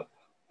mostly Plymouth.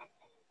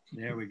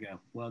 There we go.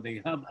 Well, the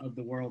hub of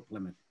the world,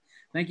 Plymouth.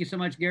 Thank you so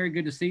much, Gary.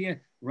 Good to see you.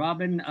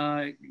 Robin,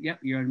 yep,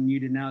 you're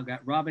unmuted now. Got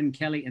Robin,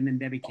 Kelly, and then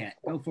Debbie Cat.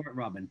 Go for it,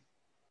 Robin.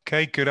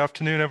 Okay, good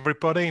afternoon,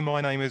 everybody. My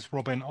name is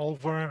Robin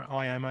Olver.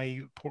 I am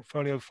a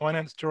portfolio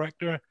finance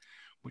director,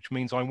 which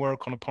means I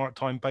work on a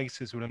part-time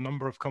basis with a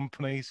number of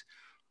companies,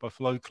 both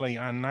locally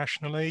and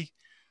nationally.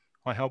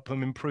 I help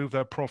them improve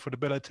their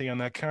profitability and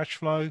their cash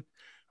flow.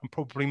 And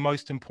probably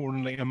most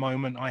importantly, at the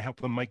moment, I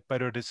help them make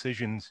better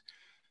decisions.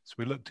 So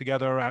we look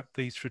together at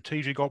the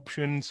strategic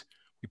options,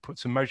 we put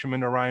some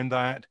measurement around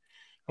that,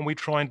 and we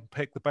try and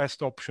pick the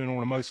best option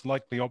or the most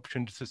likely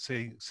option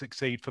to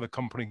succeed for the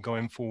company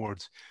going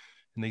forwards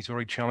in these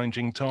very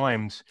challenging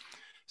times.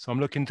 So I'm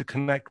looking to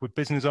connect with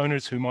business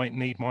owners who might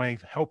need my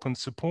help and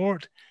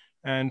support,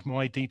 and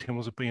my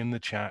details will be in the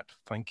chat.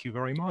 Thank you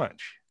very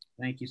much.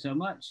 Thank you so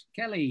much.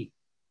 Kelly.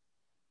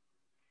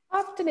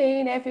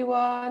 Afternoon,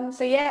 everyone.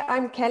 So yeah,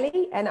 I'm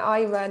Kelly and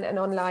I run an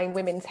online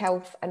women's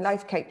health and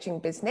life coaching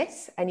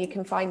business, and you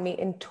can find me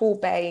in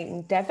Torbay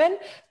in Devon,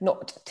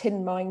 not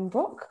Tinmine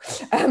Rock.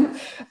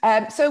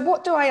 So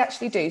what do I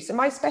actually do? So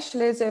my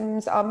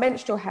specialisms are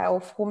menstrual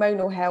health,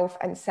 hormonal health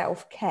and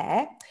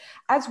self-care.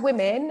 As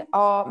women,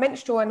 our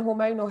menstrual and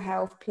hormonal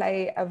health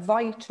play a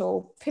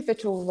vital,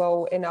 pivotal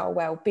role in our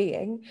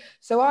well-being.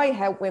 So I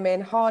help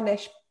women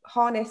harness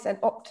and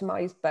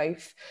optimize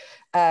both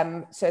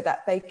so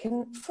that they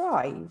can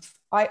thrive.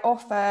 I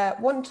offer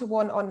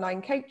one-to-one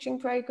online coaching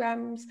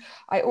programs.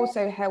 I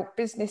also help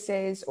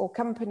businesses or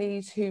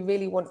companies who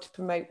really want to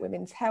promote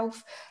women's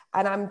health.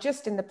 And I'm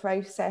just in the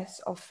process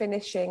of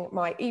finishing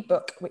my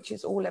ebook, which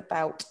is all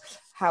about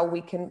how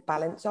we can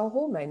balance our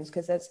hormones,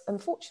 because there's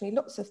unfortunately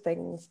lots of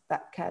things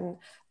that can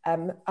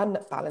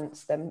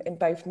unbalance them in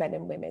both men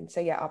and women.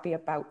 So yeah,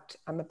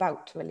 I'm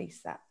about to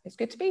release that. It's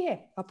good to be here.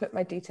 I'll put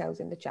my details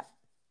in the chat.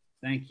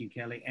 Thank you,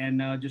 Kelly. And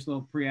just a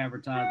little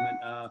pre-advertisement.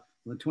 On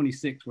the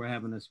 26th, we're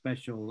having a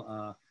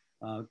special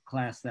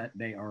class that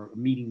day, or a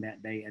meeting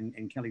that day,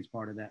 and Kelly's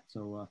part of that.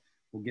 So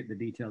we'll get the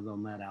details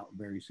on that out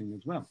very soon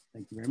as well.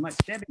 Thank you very much.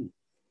 Debbie.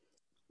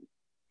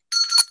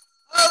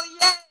 Oh,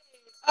 yay!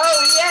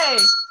 Oh, yay!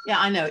 Yeah,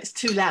 I know it's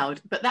too loud,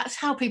 but that's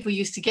how people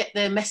used to get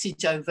their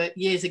message over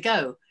years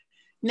ago.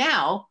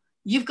 Now,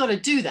 you've got to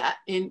do that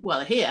in,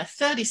 well, here,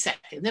 30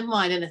 seconds, never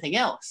mind anything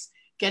else.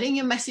 Getting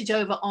your message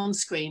over on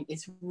screen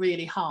is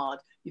really hard.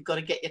 You've got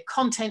to get your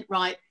content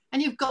right,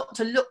 and you've got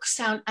to look,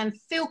 sound, and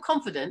feel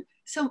confident.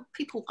 So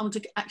people want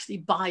to actually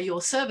buy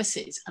your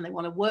services and they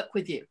want to work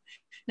with you.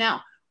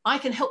 Now, I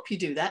can help you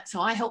do that. So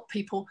I help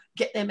people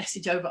get their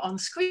message over on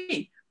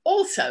screen.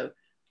 Also,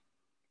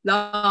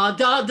 la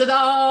da da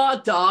da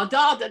da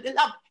da da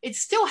da.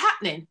 It's still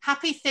happening.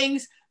 Happy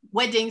things,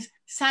 weddings,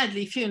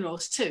 sadly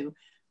funerals too.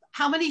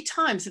 How many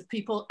times have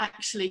people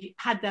actually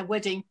had their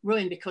wedding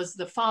ruined because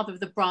the father of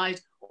the bride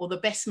or the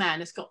best man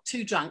has got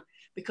too drunk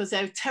because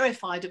they're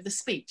terrified of the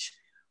speech?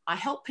 I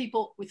help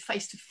people with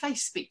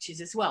face-to-face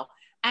speeches as well,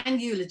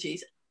 and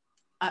eulogies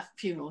at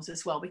funerals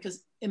as well,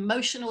 because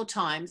emotional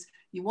times,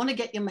 you want to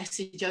get your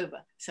message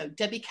over. So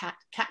Debbie Cat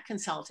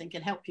Consulting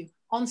can help you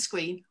on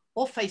screen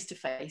or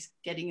face-to-face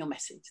getting your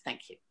message.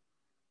 Thank you.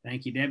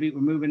 Thank you, Debbie.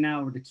 We're moving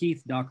now over to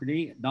Keith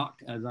Doherty, Doc,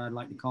 as I'd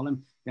like to call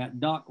him. Got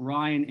Doc,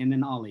 Ryan, and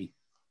then Ollie.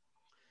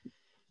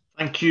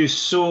 Thank you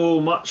so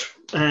much.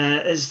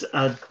 It's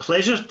a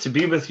pleasure to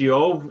be with you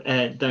all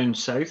down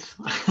south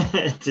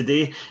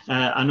today.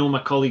 I know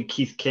my colleague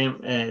Keith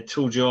Kemp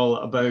told you all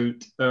about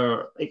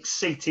our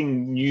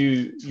exciting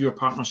your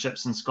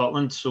partnerships in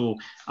Scotland, so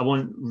I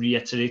won't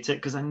reiterate it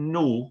because I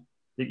know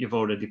that you've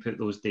already put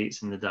those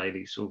dates in the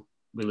diary, so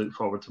we look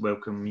forward to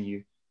welcoming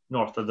you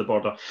north of the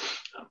border.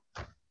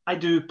 I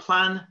do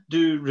plan,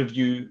 do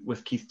review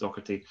with Keith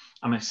Doherty.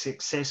 I'm a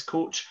success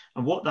coach,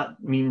 and what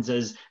that means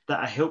is that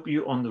I help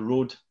you on the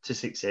road to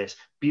success,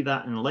 be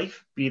that in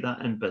life, be that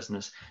in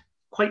business.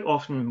 quite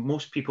often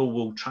most people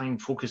will try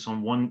and focus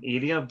on one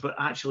area, but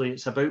actually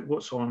it's about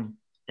what's on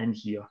in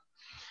here.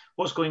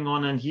 What's going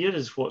on in here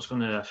is what's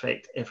going to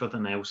affect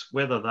everything else,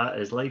 whether that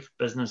is life,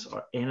 business,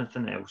 or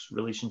anything else,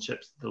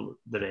 relationships,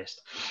 the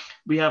rest.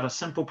 We have a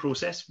simple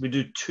process. We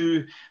do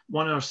 2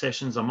 one-hour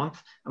sessions a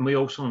month, and we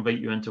also invite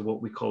you into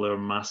what we call our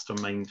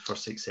mastermind for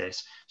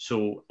success.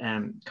 So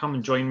come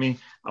and join me.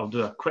 I'll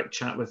do a quick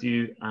chat with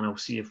you, and I'll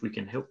see if we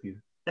can help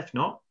you. If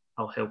not,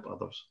 I'll help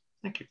others.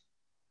 Thank you.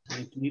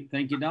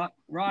 Thank you, Doc.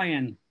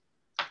 Ryan.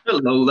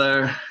 Hello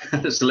there.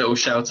 Just a little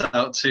shout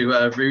out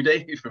to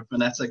Rudy from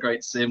Vanetta.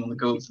 Great to see him on the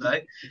call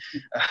today.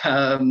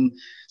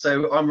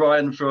 So I'm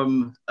Ryan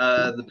from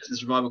the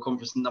Business Revival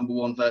Conference,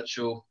 #1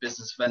 virtual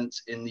business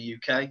event in the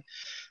UK.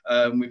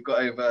 We've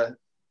got over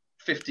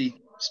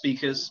 50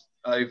 speakers,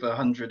 over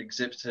 100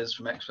 exhibitors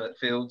from expert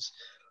fields,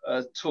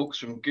 talks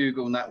from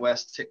Google,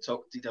 NatWest,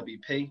 TikTok,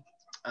 DWP.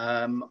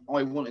 I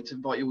wanted to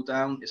invite you all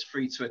down. It's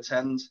free to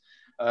attend.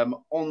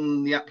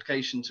 On the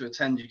application to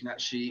attend, you can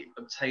actually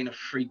obtain a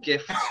free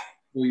gift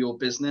for your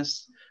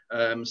business.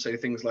 So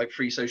things like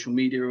free social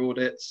media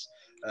audits,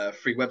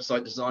 free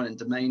website design and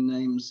domain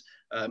names,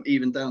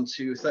 even down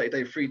to a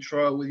 30-day free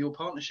trial with your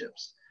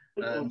partnerships.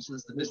 So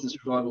there's the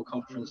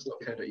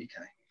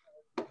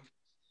businessrevivalconference.co.uk.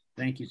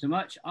 Thank you so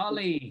much.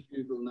 Ali.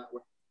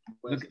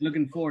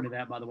 Looking forward to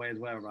that, by the way, as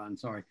well, Ron.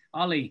 Sorry.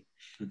 Ali.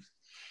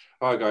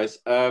 Hi guys,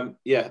 my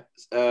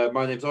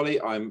name's Ollie.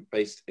 I'm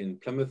based in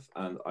Plymouth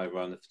and I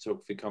run a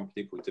photography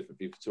company called Different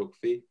View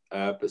Photography.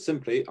 But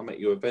simply, I make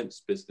your events,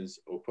 business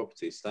or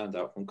property stand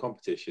out from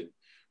competition.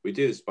 We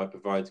do this by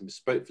providing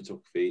bespoke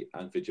photography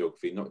and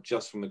videography, not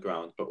just from the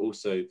ground, but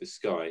also the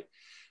sky.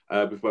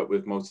 We've worked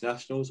with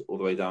multinationals all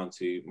the way down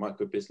to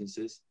micro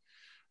businesses.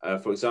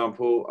 For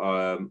example,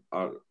 our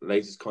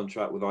latest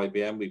contract with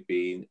IBM, we've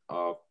been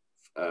our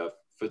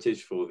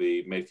footage for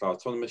the Mayflower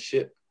autonomous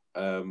ship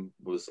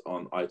was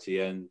on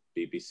ITN,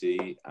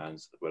 BBC, and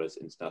as well as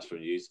international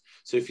news.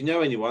 So if you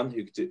know anyone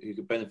who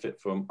could benefit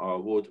from our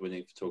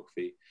award-winning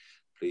photography,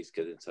 please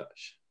get in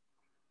touch.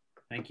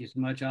 Thank you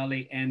so much,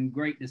 Ali, and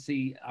great to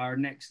see our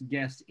next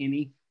guest,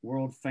 Innie,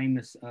 world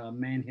famous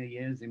man he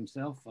is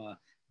himself.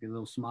 Get a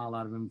little smile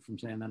out of him from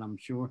saying that, I'm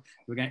sure.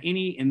 We got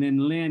Innie, and then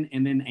Lynn,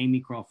 and then Amy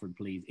Crawford,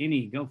 please.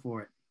 Innie, go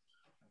for it.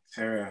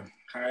 Hi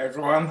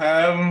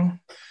everyone.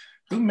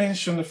 Who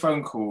mentioned the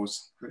phone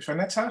calls? Was it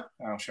Vanetta?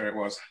 I'm sure it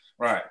was.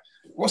 Right.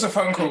 What's a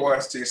phone call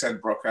was, you said,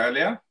 Brock,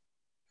 earlier?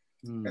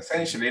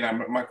 Essentially,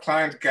 my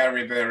client,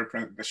 Gary, there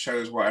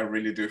shows what I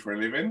really do for a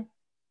living.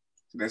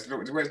 There's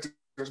ways to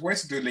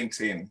do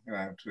LinkedIn. You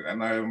know, I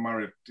know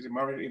Murray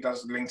he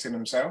does LinkedIn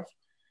himself.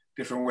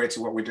 Different way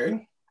to what we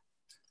do.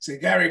 So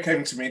Gary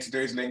came to me to do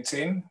his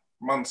LinkedIn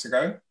months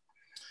ago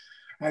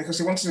because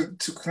he wanted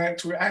to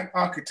connect with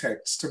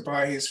architects to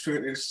buy his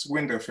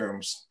window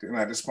films, you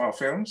know, the smart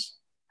films.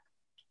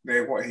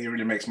 They're what he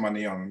really makes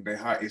money on.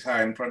 His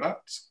high-end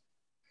products.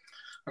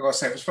 I got to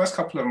say, for the first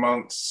couple of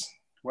months,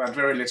 we had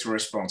very little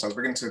response. I was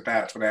beginning to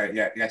doubt whether he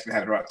actually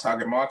had the right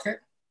target market.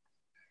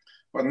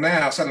 But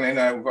now, suddenly, you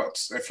know, we've got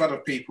a flood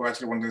of people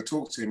actually wanting to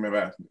talk to him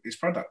about his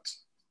product.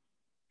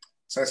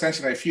 So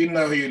essentially, if you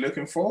know who you're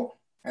looking for,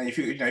 and if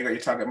you got your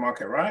target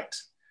market right,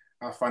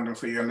 I'll find them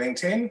for you on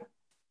LinkedIn,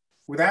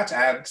 without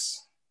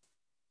ads,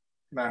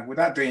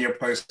 without doing your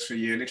posts for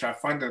you. Literally, I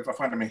find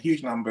them in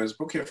huge numbers,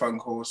 book your phone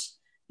calls,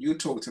 you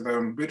talk to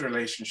them, build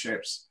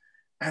relationships,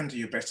 and do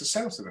your best to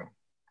sell to them.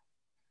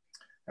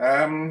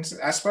 I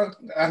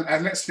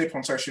let slip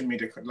on social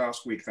media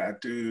last week that I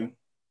do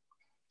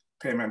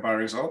payment by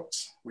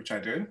results, which I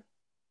do,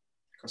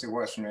 because it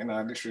works for me. And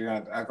I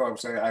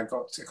got a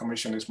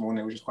commission this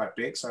morning, which is quite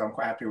big, so I'm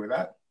quite happy with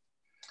that.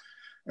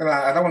 And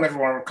I don't want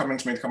everyone coming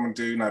to me to come and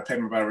do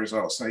payment by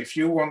results. So if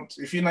you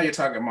know your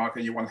target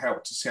market, you want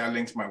help to see how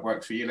LinkedIn might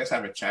work for you, let's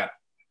have a chat.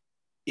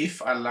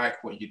 If I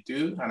like what you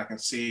do and I can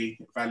see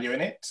value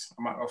in it,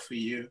 I might offer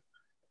you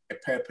a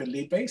per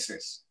lead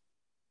basis,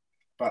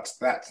 but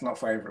that's not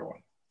for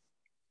everyone.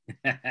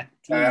 I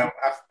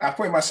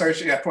put in my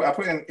social, I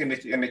put in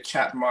the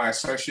chat my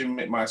social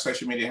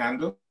media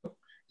handle.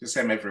 The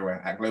same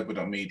everywhere at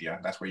global.media.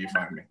 That's where you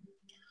find me.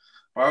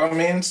 By all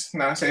means,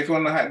 so if you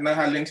want to know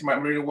how LinkedIn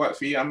might really work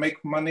for you and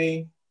make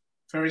money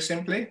very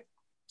simply,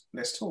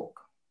 let's talk.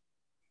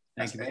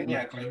 Thank you very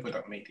much.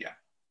 Global.media.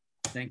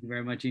 Thank you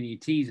very much. And you're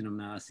teasing them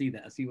now. I see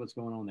that. I see what's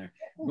going on there.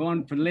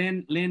 Going for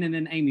Lynn, and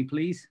then Amy,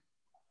 please.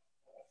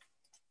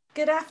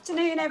 Good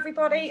afternoon,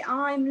 everybody.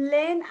 I'm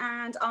Lynn,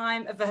 and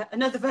I'm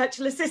another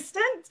virtual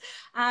assistant,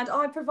 and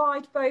I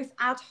provide both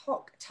ad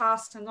hoc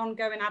tasks and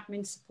ongoing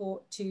admin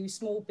support to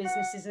small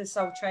businesses and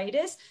sole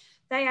traders.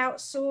 They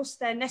outsource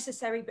their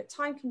necessary but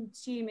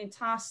time-consuming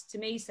tasks to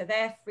me, so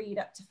they're freed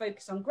up to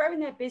focus on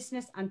growing their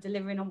business and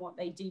delivering on what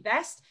they do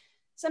best.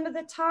 Some of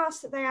the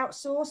tasks that they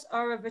outsource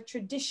are of a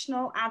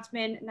traditional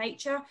admin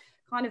nature,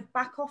 kind of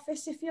back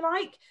office, if you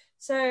like.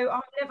 So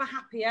I'm never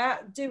happier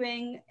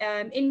doing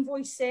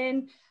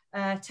invoicing,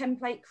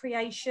 template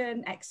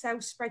creation, Excel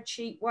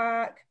spreadsheet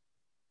work,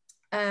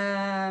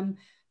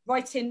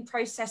 writing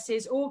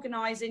processes,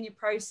 organising your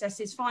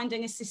processes,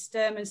 finding a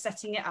system and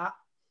setting it up.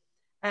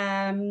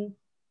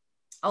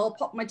 I'll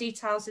pop my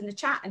details in the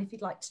chat, and if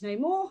you'd like to know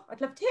more,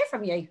 I'd love to hear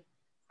from you.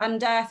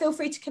 And feel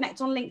free to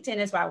connect on LinkedIn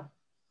as well.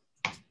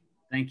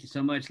 Thank you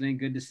so much, Lynn.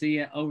 Good to see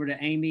you. Over to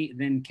Amy,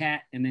 then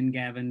Kat, and then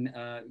Gavin.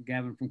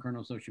 Gavin from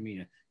Kernel Social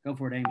Media. Go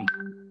for it, Amy.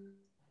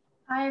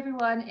 Hi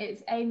everyone,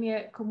 it's Amy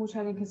at Cornwall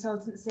Training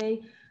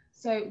Consultancy.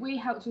 So we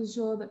help to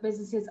ensure that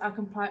businesses are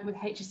compliant with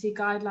HSE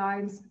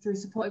guidelines through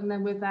supporting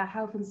them with their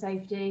health and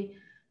safety,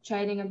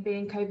 training and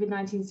being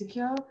COVID-19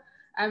 secure.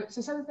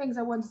 So some of the things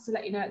I wanted to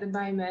let you know at the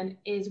moment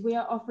is we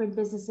are offering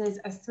businesses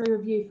a 3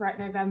 review throughout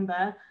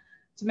November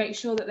to make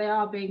sure that they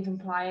are being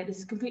compliant. This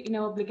is completely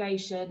no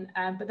obligation,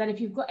 but then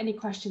if you've got any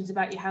questions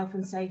about your health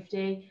and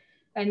safety,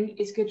 then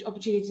it's a good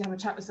opportunity to have a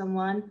chat with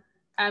someone.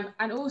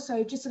 And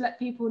also just to let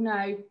people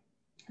know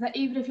that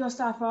even if your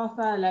staff are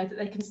furloughed, that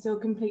they can still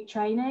complete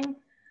training.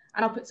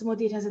 And I'll put some more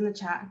details in the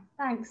chat.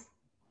 Thanks.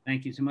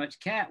 Thank you so much.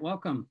 Kat,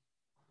 welcome.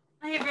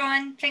 Hi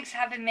everyone, thanks for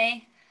having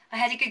me. I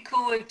had a good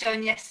call with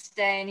John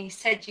yesterday and he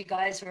said you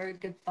guys were a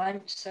good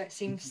bunch, so it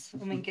seems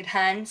I'm in good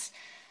hands.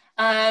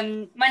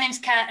 My name's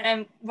Kat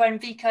and I run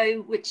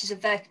Vico, which is a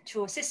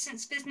virtual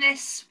assistance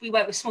business. We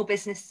work with small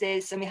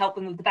businesses and we help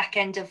them with the back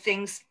end of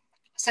things,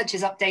 such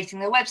as updating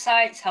their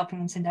websites, helping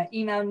them send out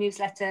email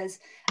newsletters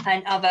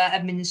and other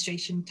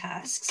administration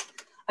tasks.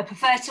 I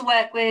prefer to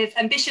work with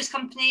ambitious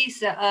companies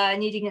that are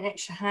needing an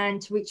extra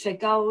hand to reach their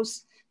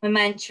goals. My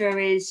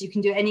mantra is you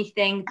can do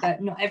anything,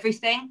 but not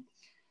everything.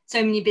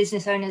 So many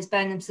business owners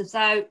burn themselves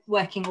out,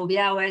 working all the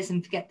hours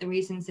and forget the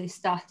reasons they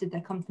started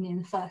their company in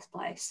the first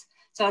place.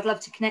 So I'd love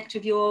to connect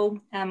with you all.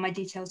 My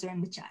details are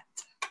in the chat.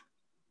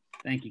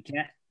 Thank you,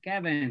 Kat.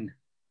 Gavin.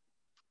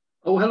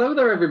 Oh, hello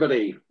there,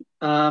 everybody.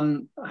 I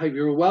hope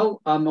you're all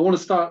well. I want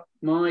to start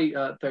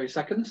my 30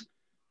 seconds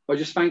by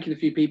just thanking a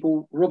few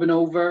people. Robin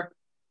Over,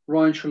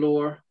 Ryan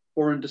Trelaw,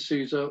 Warren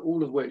D'Souza,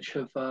 all of which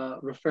have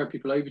referred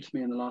people over to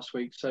me in the last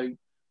week. So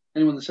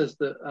anyone that says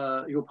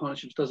that your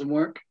partnerships doesn't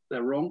work,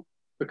 they're wrong,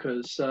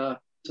 because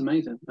it's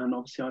amazing. And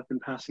obviously I've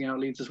been passing out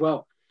leads as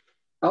well.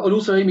 And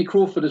also Amy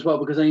Crawford as well,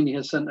 because Amy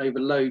has sent over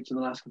loads in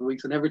the last couple of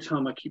weeks. And every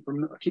time I keep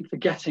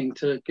forgetting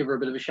to give her a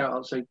bit of a shout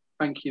out. So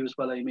thank you as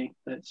well, Amy.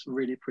 It's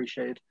really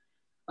appreciated.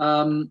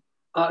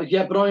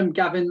 Yeah, but I'm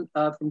Gavin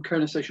from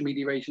Kerner Social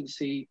Media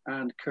Agency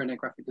and Kerner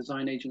Graphic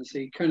Design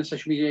Agency. Kerner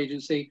Social Media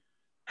Agency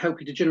help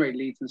you to generate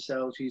leads and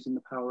sales using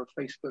the power of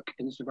Facebook,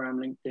 Instagram,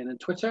 LinkedIn, and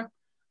Twitter.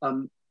 I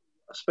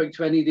spoke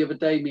to Any the other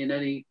day. Me and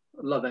Any,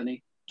 love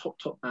Any, top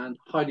man.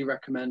 Highly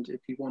recommend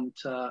if you want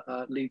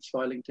leads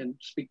via LinkedIn,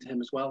 speak to him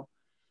as well.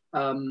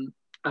 And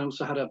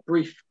also had a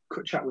brief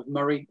quick chat with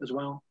Murray as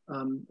well.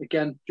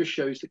 Again, just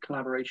shows that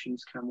collaborations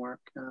can work,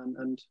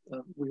 and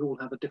we all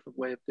have a different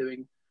way of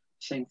doing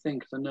the same thing.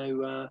 Because I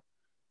know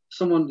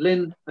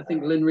Lynn, I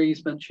think Lynn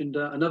Rees mentioned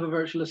another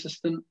virtual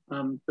assistant,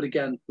 but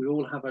again, we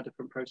all have our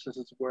different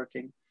processes of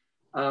working.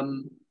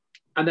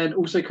 And then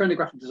also Kerner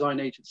Graphic Design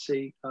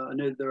Agency. I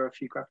know there are a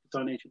few graphic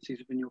design agencies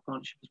within your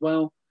partnership as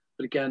well,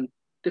 but again,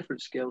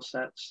 different skill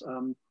sets,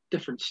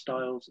 different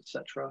styles,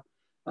 etc.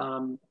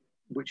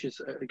 Which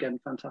is again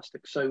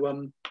fantastic. So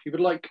if you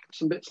would like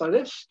some bits like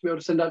this to be able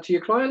to send out to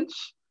your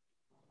clients,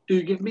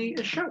 do give me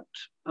a shout.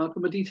 I'll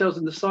put my details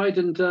in the side,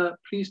 and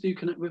please do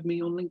connect with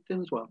me on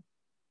LinkedIn as well.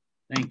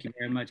 Thank you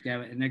very much,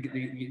 Gavin. And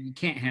you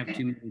can't have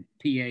too many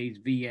PAs,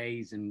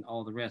 VAs, and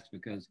all the rest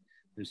because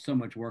there's so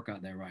much work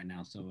out there right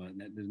now. So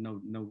there's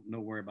no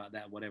worry about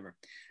that, whatever.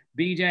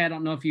 BJ, I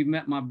don't know if you've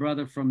met my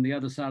brother from the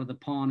other side of the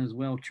pond as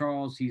well,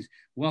 Charles. He's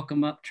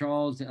welcome up,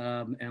 Charles.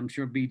 And I'm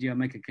sure BJ will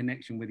make a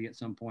connection with you at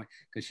some point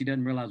because she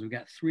doesn't realize we've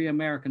got 3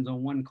 Americans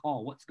on one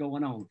call. What's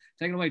going on?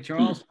 Take it away,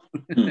 Charles.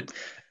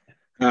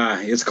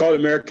 It's called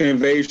American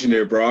Invasion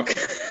there, Brock.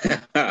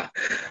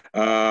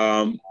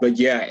 But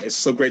yeah, it's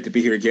so great to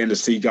be here again to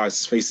see you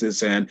guys'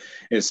 faces and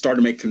start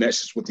to make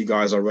connections with you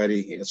guys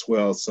already as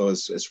well. So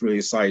it's really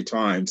exciting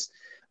times.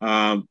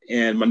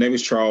 And my name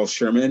is Charles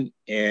Sherman,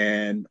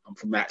 and I'm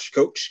from Match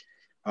Coach,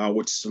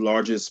 which is the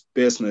largest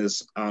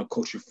business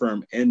coaching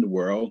firm in the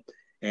world.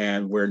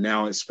 And we're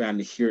now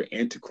expanding here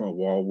into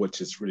Cornwall,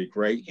 which is really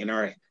great. And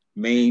our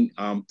main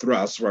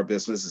thrust of our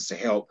business is to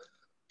help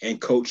and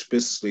coach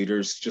business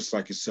leaders just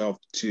like yourself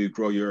to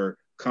grow your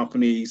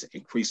companies,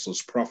 increase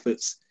those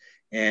profits,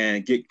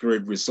 and get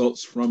good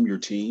results from your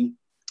team,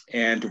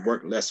 and to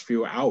work less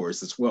fewer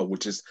hours as well,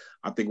 which is,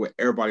 I think, what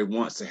everybody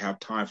wants, to have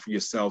time for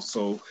yourself.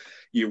 So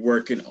you're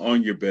working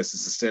on your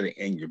business instead of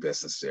in your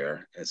business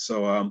there. And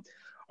so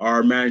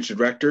our managing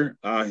director,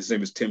 his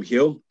name is Tim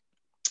Hill.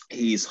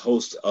 He's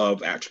host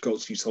of Actual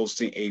Coach. He's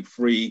hosting a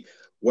free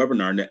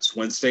webinar next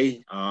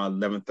Wednesday,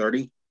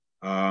 11:30.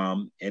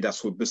 And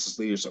that's with business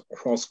leaders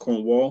across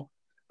Cornwall,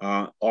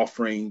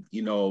 offering,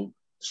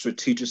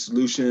 strategic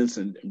solutions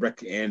and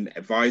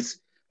advice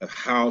of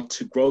how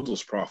to grow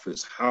those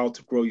profits, how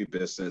to grow your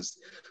business,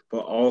 but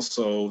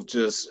also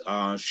just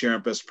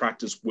sharing best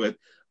practice with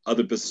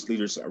other business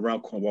leaders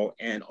around Cornwall,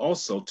 and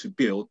also to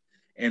build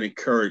and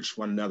encourage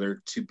one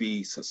another to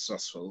be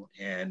successful.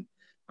 And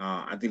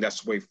I think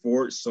that's the way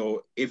forward.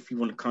 So if you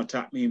want to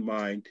contact me,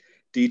 my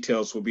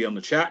details will be on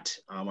the chat,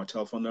 my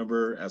telephone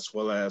number, as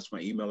well as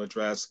my email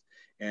address.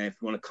 And if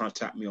you want to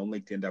contact me on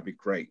LinkedIn, that'd be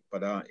great.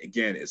 But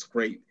again, it's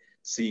great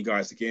to see you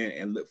guys again,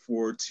 and look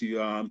forward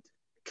to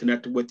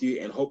connecting with you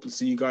and hope to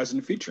see you guys in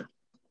the future.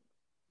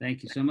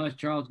 Thank you so much,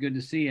 Charles. Good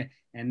to see you.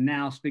 And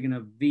now, speaking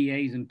of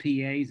VAs and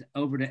PAs,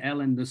 over to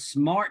Ellen, the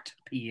smart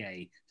PA.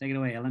 Take it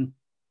away, Ellen.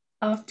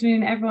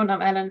 Afternoon, everyone.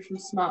 I'm Ellen from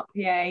Smart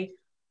PA.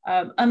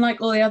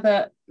 Unlike all the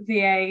other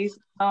VAs,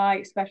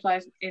 I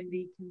specialise in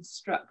the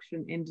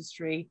construction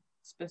industry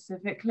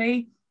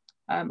specifically.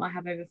 I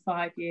have over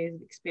 5 years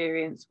of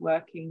experience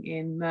working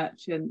in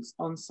merchants,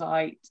 on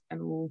site,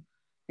 and all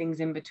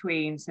things in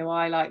between. So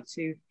I like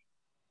to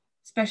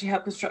especially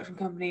help construction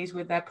companies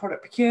with their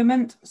product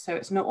procurement. So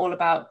it's not all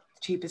about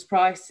the cheapest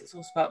price, it's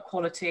also about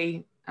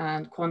quality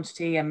and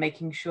quantity and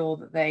making sure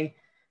that they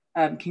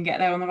can get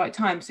there on the right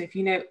time. So if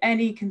you know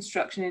any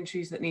construction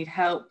industries that need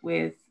help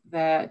with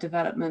their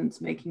developments,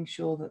 making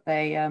sure that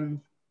they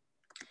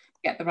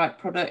get the right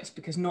products,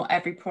 because not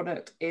every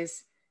product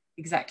is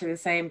exactly the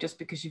same. Just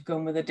because you've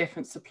gone with a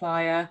different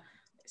supplier,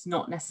 it's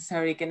not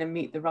necessarily going to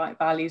meet the right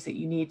values that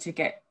you need to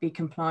be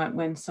compliant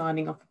when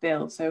signing off a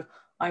build. So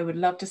I would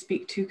love to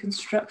speak to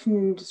construction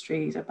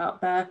industries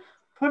about their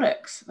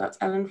products. That's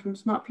Ellen from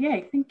Smart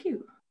PA. Thank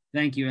you.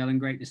 Thank you, Ellen.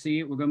 Great to see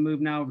you. We're going to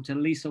move now over to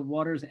Lisa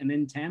Waters and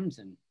then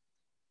Tamsin.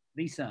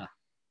 Lisa.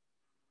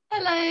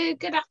 Hello,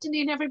 good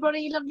afternoon,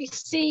 everybody. Lovely to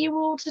see you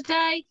all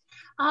today.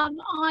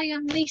 I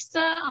am Lisa,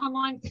 and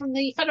I'm from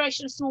the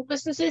Federation of Small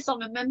Businesses.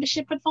 I'm a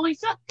membership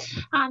advisor.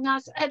 And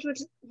as Edward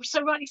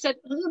so rightly said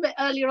a little bit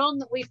earlier on,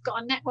 that we've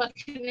got a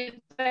networking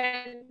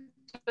event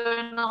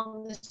going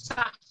on this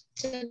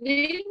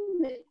afternoon,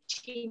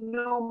 which he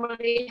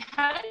normally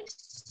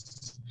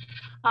hosts.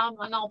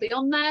 And I'll be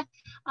on there.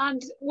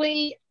 And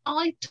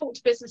I talk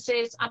to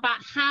businesses about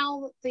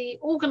how the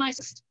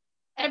organisers,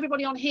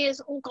 everybody on here has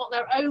all got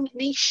their own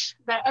niche,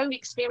 their own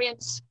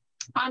experience,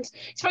 and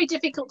it's very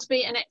difficult to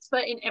be an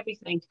expert in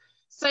everything.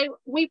 So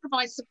we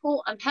provide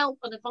support and help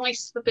and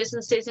advice for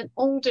businesses in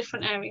all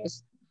different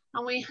areas,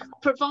 and we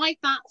provide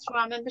that through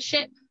our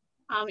membership.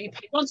 You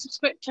pay one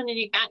subscription and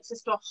you get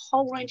access to a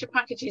whole range of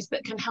packages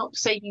that can help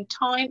save you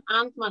time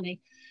and money.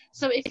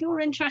 So if you're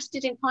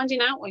interested in finding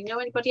out, or you know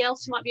anybody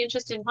else who might be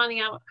interested in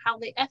finding out how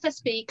the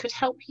FSB could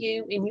help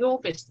you in your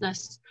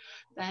business,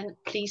 then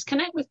please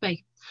connect with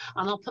me,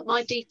 and I'll put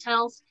my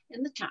details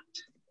in the chat.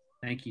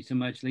 Thank you so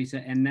much, Lisa.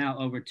 And now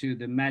over to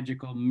the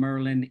magical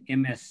Merlin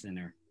MS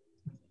Center.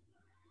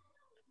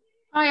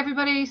 Hi,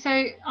 everybody.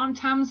 So I'm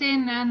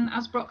Tamsin, and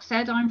as Brock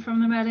said, I'm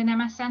from the Merlin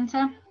MS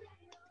Centre.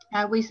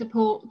 We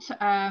support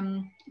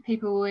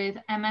people with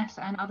MS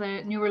and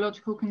other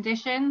neurological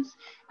conditions.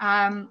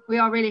 We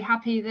are really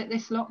happy that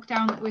this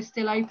lockdown that we're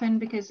still open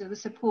because of the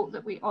support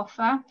that we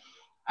offer.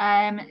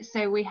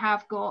 So we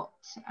have got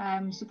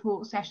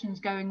support sessions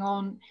going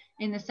on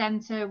in the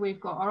centre. We've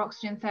got our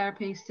oxygen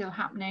therapy still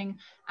happening.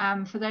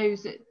 For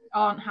those that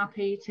aren't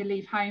happy to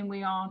leave home,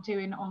 we are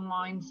doing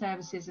online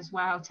services as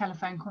well,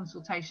 telephone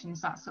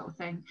consultations, that sort of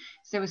thing.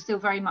 So we're still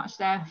very much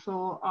there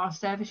for our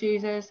service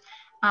users,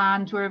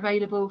 and we're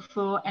available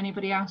for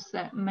anybody else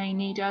that may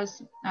need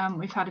us.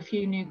 We've had a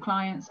few new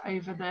clients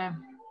over the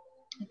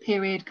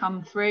period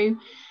come through.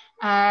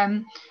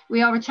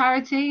 We are a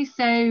charity,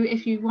 so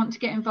if you want to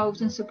get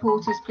involved and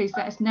support us, please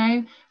let us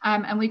know.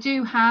 And we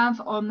do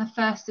have on the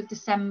 1st of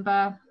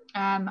December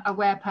a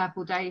Wear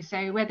Purple Day.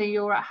 So whether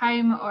you're at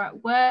home or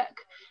at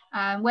work,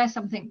 wear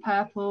something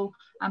purple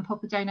and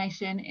pop a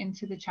donation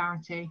into the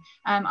charity.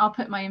 I'll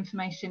put my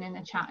information in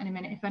the chat in a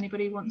minute if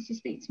anybody wants to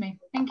speak to me.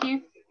 Thank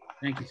you.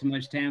 Thank you so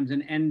much,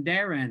 Tamsin. And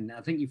Darren,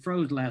 I think you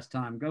froze last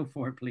time. Go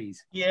for it,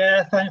 please.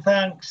 Yeah,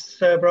 thanks,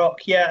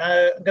 Brock.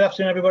 Yeah, good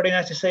afternoon, everybody.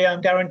 Nice to see you.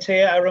 I'm Darren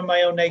Tier. I run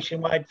my own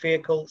nationwide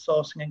vehicle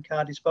sourcing and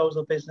car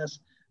disposal business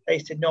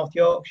based in North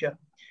Yorkshire.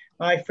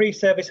 My free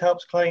service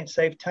helps clients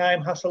save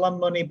time, hassle and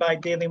money by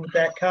dealing with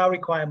their car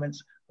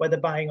requirements, whether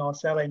buying or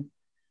selling.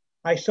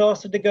 I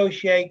source and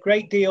negotiate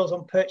great deals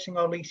on purchasing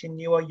or leasing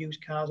new or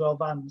used cars or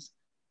vans.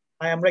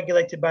 I am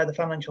regulated by the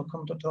Financial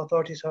Conduct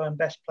Authority, so I'm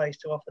best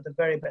placed to offer the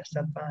very best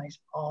advice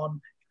on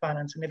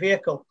financing a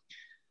vehicle.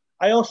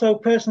 I also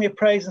personally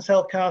appraise and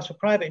sell cars for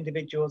private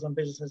individuals and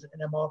businesses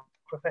in a more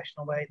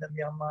professional way than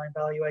the online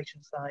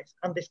valuation sites,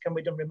 and this can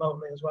be done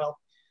remotely as well.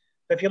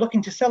 So if you're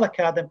looking to sell a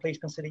car, then please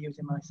consider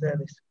using my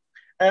service.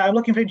 I'm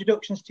looking for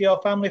introductions to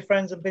your family,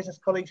 friends and business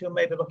colleagues who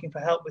may be looking for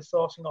help with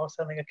sourcing or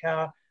selling a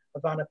car, a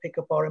van, a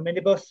pickup or a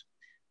minibus.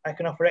 I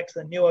can offer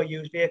excellent new or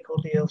used vehicle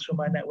deals from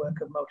my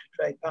network of motor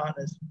trade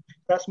partners.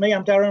 That's me.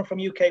 I'm Darren from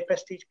UK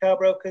Prestige Car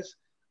Brokers.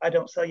 I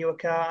don't sell you a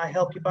car, I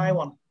help you buy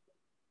one.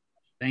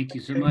 Thank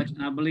you so much.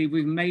 I believe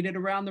we've made it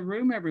around the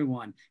room,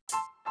 everyone.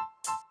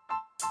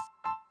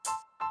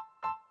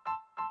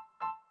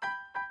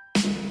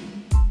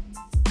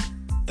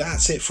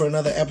 That's it for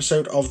another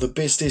episode of the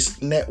Business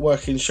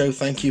Networking Show.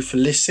 Thank you for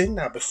listening.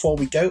 Now, before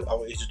we go, I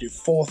want you to do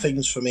 4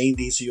 things for me.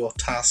 These are your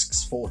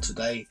tasks for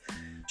today,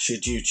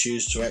 should you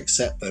choose to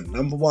accept them.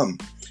 Number 1,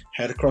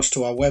 head across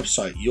to our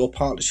website,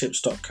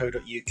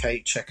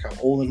 yourpartnerships.co.uk. Check out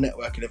all the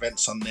networking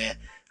events on there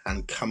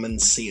and come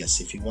and see us.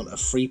 If you want a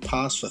free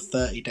pass for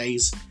 30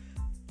 days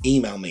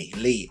email me,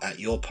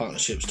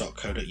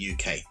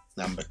 lee@yourpartnerships.co.uk.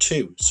 Number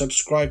 2,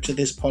 subscribe to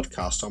this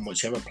podcast on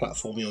whichever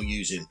platform you're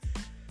using.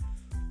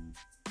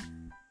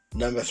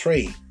 Number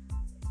 3,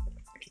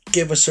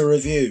 give us a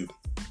review,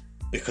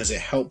 because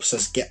it helps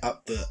us get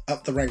up the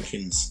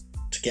rankings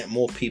to get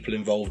more people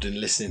involved in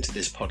listening to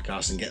this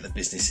podcast and get the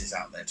businesses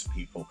out there to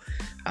people.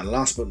 And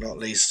last but not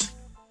least,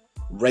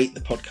 rate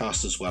the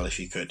podcast as well if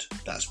you could.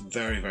 That's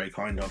very, very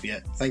kind of you.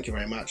 Thank you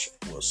very much.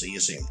 We'll see you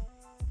soon.